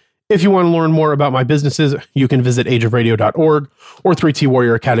support. If you want to learn more about my businesses, you can visit ageofradio.org or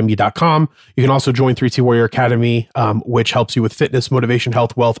 3twarrioracademy.com. You can also join 3T Warrior Academy, which helps you with fitness, motivation,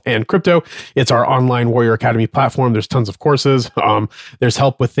 health, wealth, and crypto. It's our online Warrior Academy platform. There's tons of courses. There's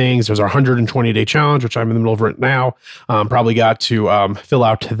help with things. There's our 120-day challenge, which I'm in the middle of right now. Probably got to fill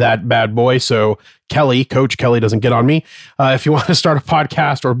out that bad boy. So Coach Kelly doesn't get on me. If you want to start a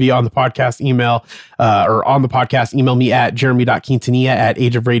podcast or be on the podcast, email me at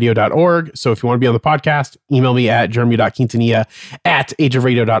jeremy.quintanilla@ageofradio.org. So if you want to be on the podcast, email me at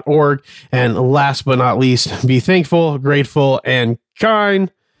jeremy.quintanilla@ageofradio.org. And last but not least, be thankful, grateful, and kind.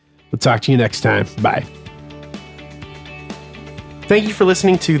 We'll talk to you next time. Bye. Thank you for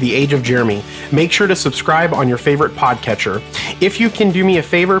listening to The Age of Jeremy. Make sure to subscribe on your favorite podcatcher. If you can do me a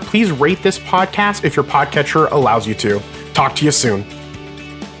favor, please rate this podcast if your podcatcher allows you to. Talk to you soon.